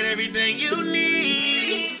got everything you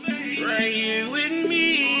need right here with me.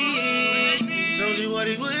 Told you what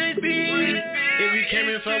it would be if you came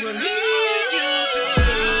in for with me and you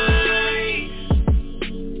tonight.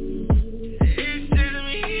 It's just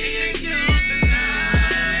me and you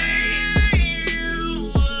tonight.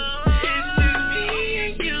 It's just me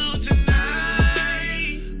and you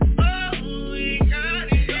tonight. Oh, we got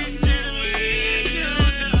it. It's just me and you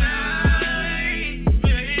tonight,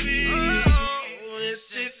 baby. Oh, it's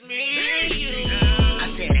just me and you. I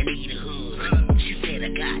said I need a hug. She said I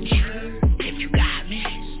got you. If you got me,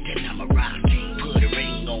 then I'ma rock it. Put a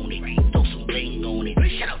ring on it, throw some bling on it.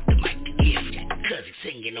 Shout out to Mike the Gift, cause he's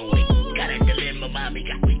singing on it. Got a dilemma, mommy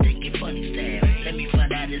got me thinking funny style. Let me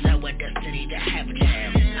find out is our destiny to have a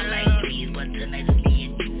child. I like threes, but tonight it's me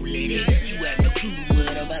and you, lady. You have no clue what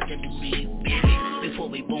I'm about to do to you, baby. Before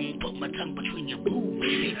we boom, put my tongue between your boo,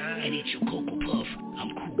 baby, and eat your Cocoa Puff. I'm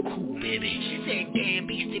cool, baby. She said, damn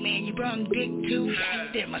beastie man, you brung dick too.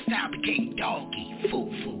 Then my style became doggy, foo.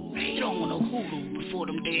 You don't want no Hulu before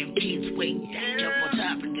them damn kids wait. Jump on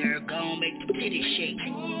top of girl, gon' make the titties shake.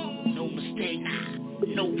 No mistake,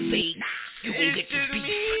 no fake. You gon' get this beef.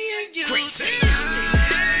 Great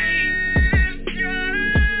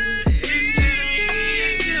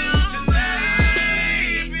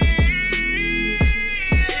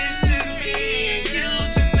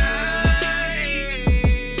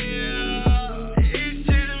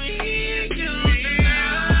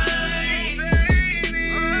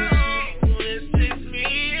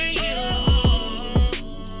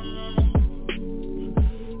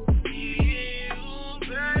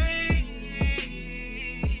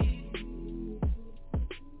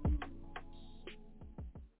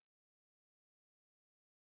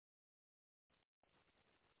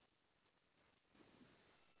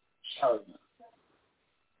So,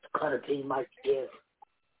 the kind of thing might give.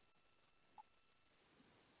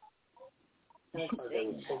 They was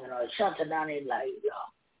singing on shout to down there like,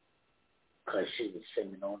 cause she was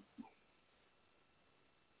singing on.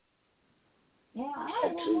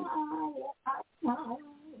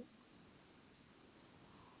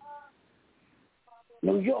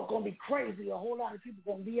 New York gonna be crazy. A whole lot of people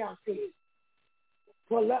gonna be out there.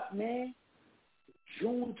 Pull up, man.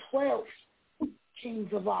 June 12th. Kings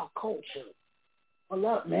of our culture. Pull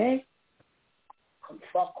up, man. Come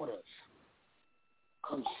fuck with us.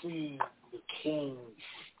 Come see the kings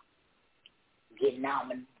get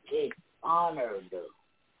nominated, get honored.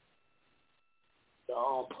 They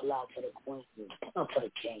all pull out for the queens, pull out for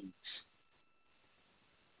the kings.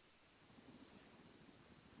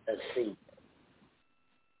 Let's see.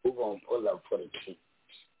 We're gonna pull up for the kings.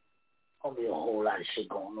 Gonna be a whole lot of shit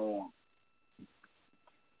going on.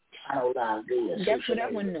 That's what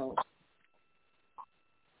I want to know.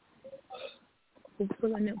 Who's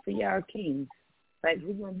pulling up for y'all kings? Like,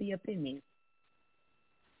 who's going to be up in there?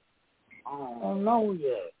 I don't know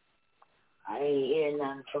yet. I ain't hearing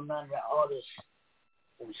nothing from none of the artists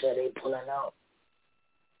who said they pulling up.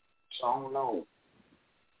 So I don't know.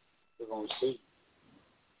 We're going to see.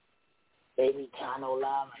 Maybe Tano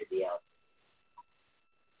La might be out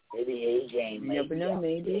there. Maybe A-Game might be out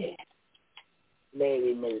there.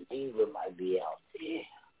 Maybe Miss Diva might be out there.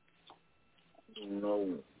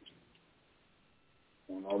 No.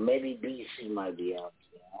 Maybe BC might be out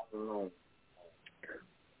there. I don't know.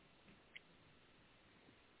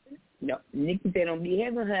 No, Nikki said don't be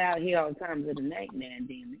having her out here all times of the night now,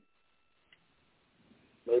 damn it.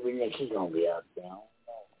 Maybe Nikki gonna be out there. I don't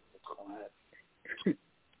know what's gonna happen.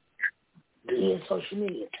 Do you hear social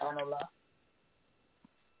media, Chyna Blaze?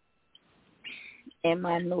 In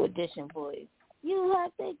my new edition voice. You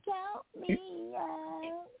have to count me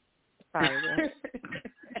out. Sorry.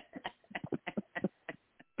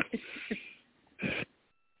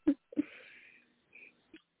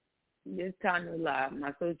 Just Chyna Blaze.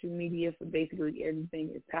 My social media for basically everything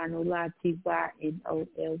is Chyna Blaze,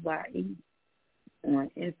 TYNOLYE. On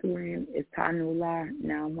Instagram, it's Chyna Blaze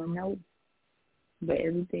 910. But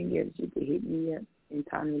everything else, you can hit me up and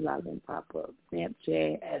Chyna Blaze and pop up.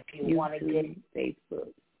 Snapchat, YouTube,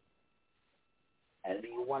 Facebook. If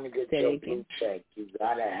you want to get your blue check, you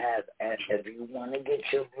gotta have. If you want to get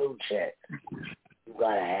your blue check, you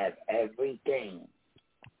gotta have everything.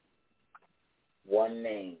 One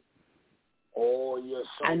name. All your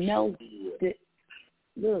social media.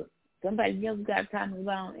 Look, somebody else got Chyna Blaze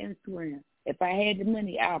on Instagram. If I had the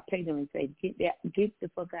money, I'll pay them and say, get the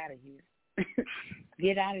fuck out of here.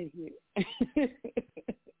 Get out of here.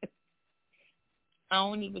 I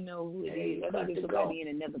don't even know who it is. I think it's somebody in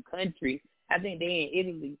another country. I think they're in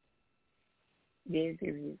Italy. They're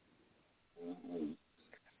serious.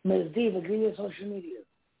 Ms. Diva, give me your social media.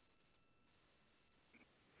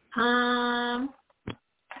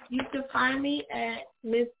 You can find me at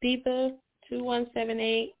Miss Diva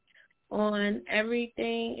 2178 on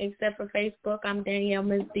everything except for Facebook. I'm Danielle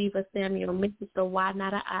Miss Diva Samuel. Mrs. So why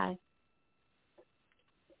not an I?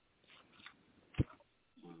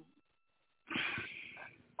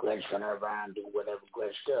 Gretch run around, do whatever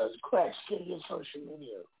Gretch does. Gretch, give your social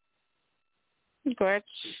media. Gretch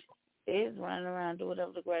is running around, do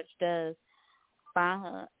whatever the Gretch does. Find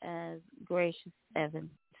her as Gracious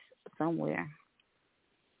Evans somewhere.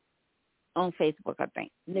 On Facebook, I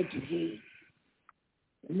think. Nikki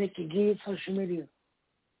G, social media.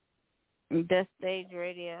 The Stage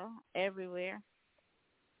Radio, everywhere.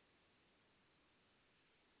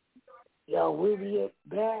 Yo, we'll be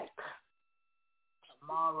back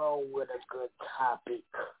tomorrow with a good topic.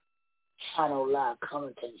 Chyna Blaze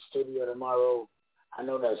coming to the studio tomorrow. I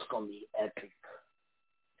know that's going to be epic.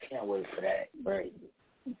 Can't wait for that. Right.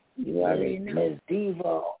 You already know. Miss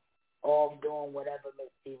Diva, all doing whatever Miss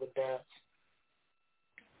Diva does.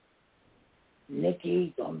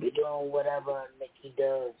 Nikki going to be doing whatever Nikki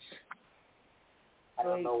does. I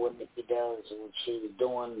don't know what Nikki does or what she's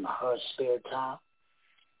doing in her spare time.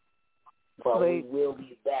 But we will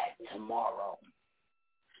be back tomorrow.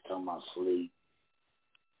 Still my sleep.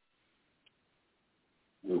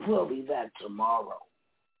 We will be back tomorrow.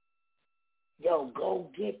 Yo, go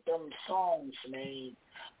get them songs, man.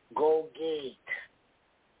 Go get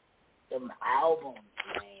them albums,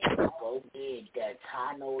 man. Go get that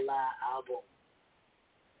Chyna Blaze album.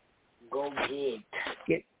 Go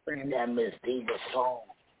get that Miss Diva song,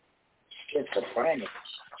 Schizophrenic.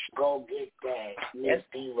 Go get that Miss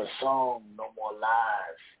Diva song, No More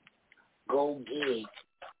Lies. Go get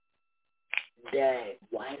that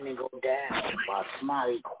Wine and Go Down by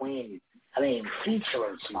Smiley Quinn.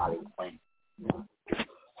 Featuring Smiley Quinn.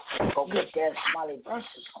 Go get that Smiley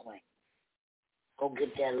versus Quinn. Go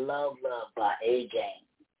get that Love by A-Game.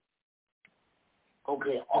 Go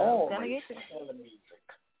get all race Taylor music.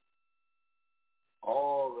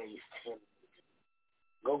 All race Taylor music.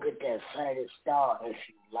 Go get that Saturday Star if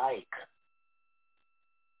you like.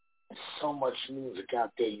 There's so much music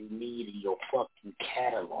out there you need in your fucking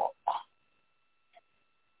catalog.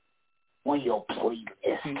 On your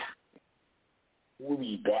playlist. We'll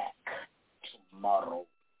be back tomorrow.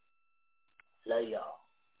 Love y'all.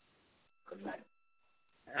 Good night.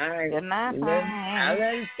 All right. Good night. I love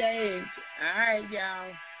the stage. All right,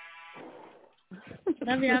 y'all.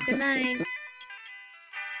 Love y'all. Good night.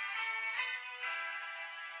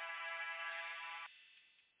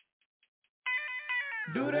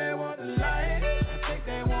 Do they want the lion? I think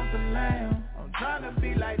they want the lamb. I'm trying to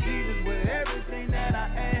be like Jesus with everything that I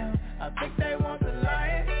am. I think they want the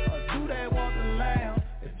lion, or do they want the lamb?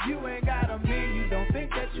 If you ain't got a mean, you don't think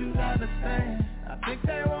that you understand. I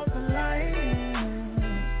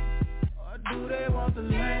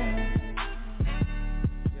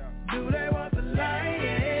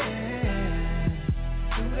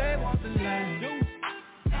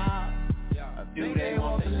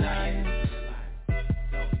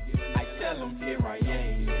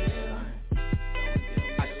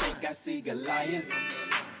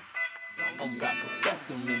I'm about to fuck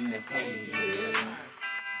them in the head, yeah.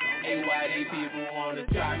 Hey, why these people wanna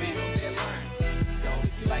try me?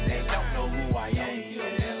 Like they don't know who I am.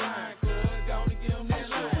 I'm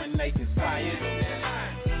sure when they conspire,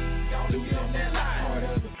 losing that line. Part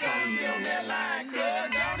of the song, on that line,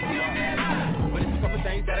 but it's a couple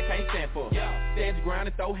things that I can't stand for. Stand your ground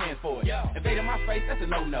and throw hands for it. Invade in my face, that's a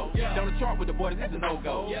no-no. Don't chart with the boys, that's a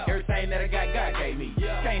no-go. Everything that I got, God gave me.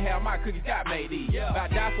 Can't have my cookies, God made these. If I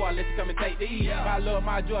die for I let you come and take these. My love,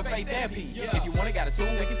 my joy, faith, and peace. If you want it, got a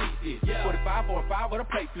tool, we can teach this. 45 for a 5 with a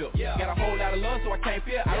plate flip. Got a whole lot of love, so I can't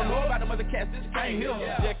feel. I don't know about them other cats, this can't heal.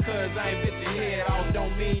 Just cause I ain't bit your head off,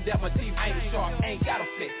 don't mean that my teeth ain't sharp. Ain't got a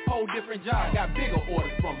fit, whole different job. Got bigger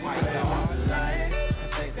orders from my dog.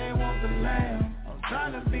 I think they want the lamb. I'm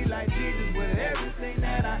trying to be like Jesus with everything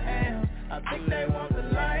that I am. I think they want the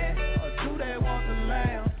lion, or do they want the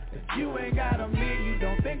lamb? If you ain't got a mean, you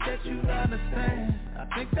don't think that you understand. I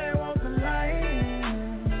think they want the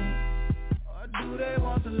lion, or do they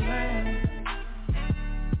want the lamb?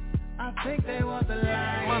 I think they want the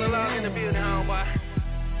lion. Monologue in the building, homeboy.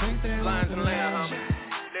 Lions and lambs,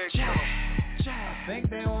 let's go. I think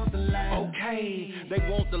they want the lamb. Okay, they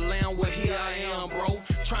want the lamb, well here I am, bro.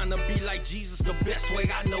 Trying to be like Jesus the best way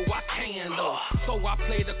I know I can, though. So I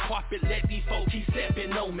play the carpet, let these folks keep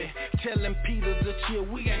stepping on me. Telling Peter to chill,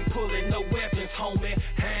 we ain't pulling no weapons, homie.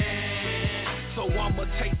 So I'ma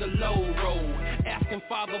take the low road. Asking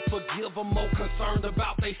Father forgive them, more concerned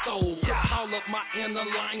about they soul. Call up my inner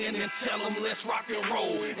lion and tell them let's rock and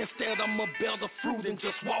roll. Instead I'ma bear the fruit and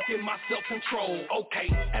just walk in my self-control. Okay,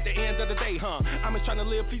 at the end of the day, I'm just trying to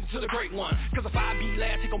live pleasing to the great one. Cause if I be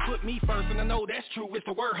last, he gon' put me first. And I know that's true, it's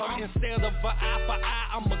the word, Instead of an eye for eye,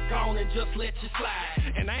 I'ma gone and just let you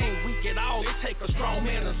slide. And I ain't weak at all, it take a strong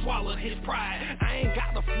man to swallow his pride. I ain't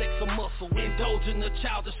got to flex a muscle, indulge in the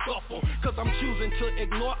childish scuffle. Cause I'm choosing to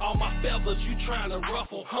ignore all my feathers you trying to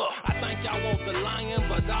ruffle. I think y'all want the lion,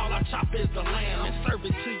 but all I chop is the lamb. And serve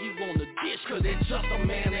it to you on the dish, cause it's just a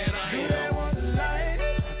man that I am. Do they want the lion?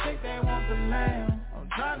 I think they want the lamb. I'm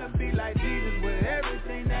trying to be like Jesus with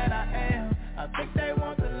everything that I am. I think they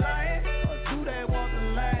want the lion, or do they want the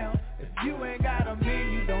lamb? If you ain't got a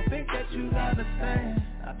mean, you don't think that you understand.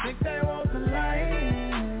 I think they want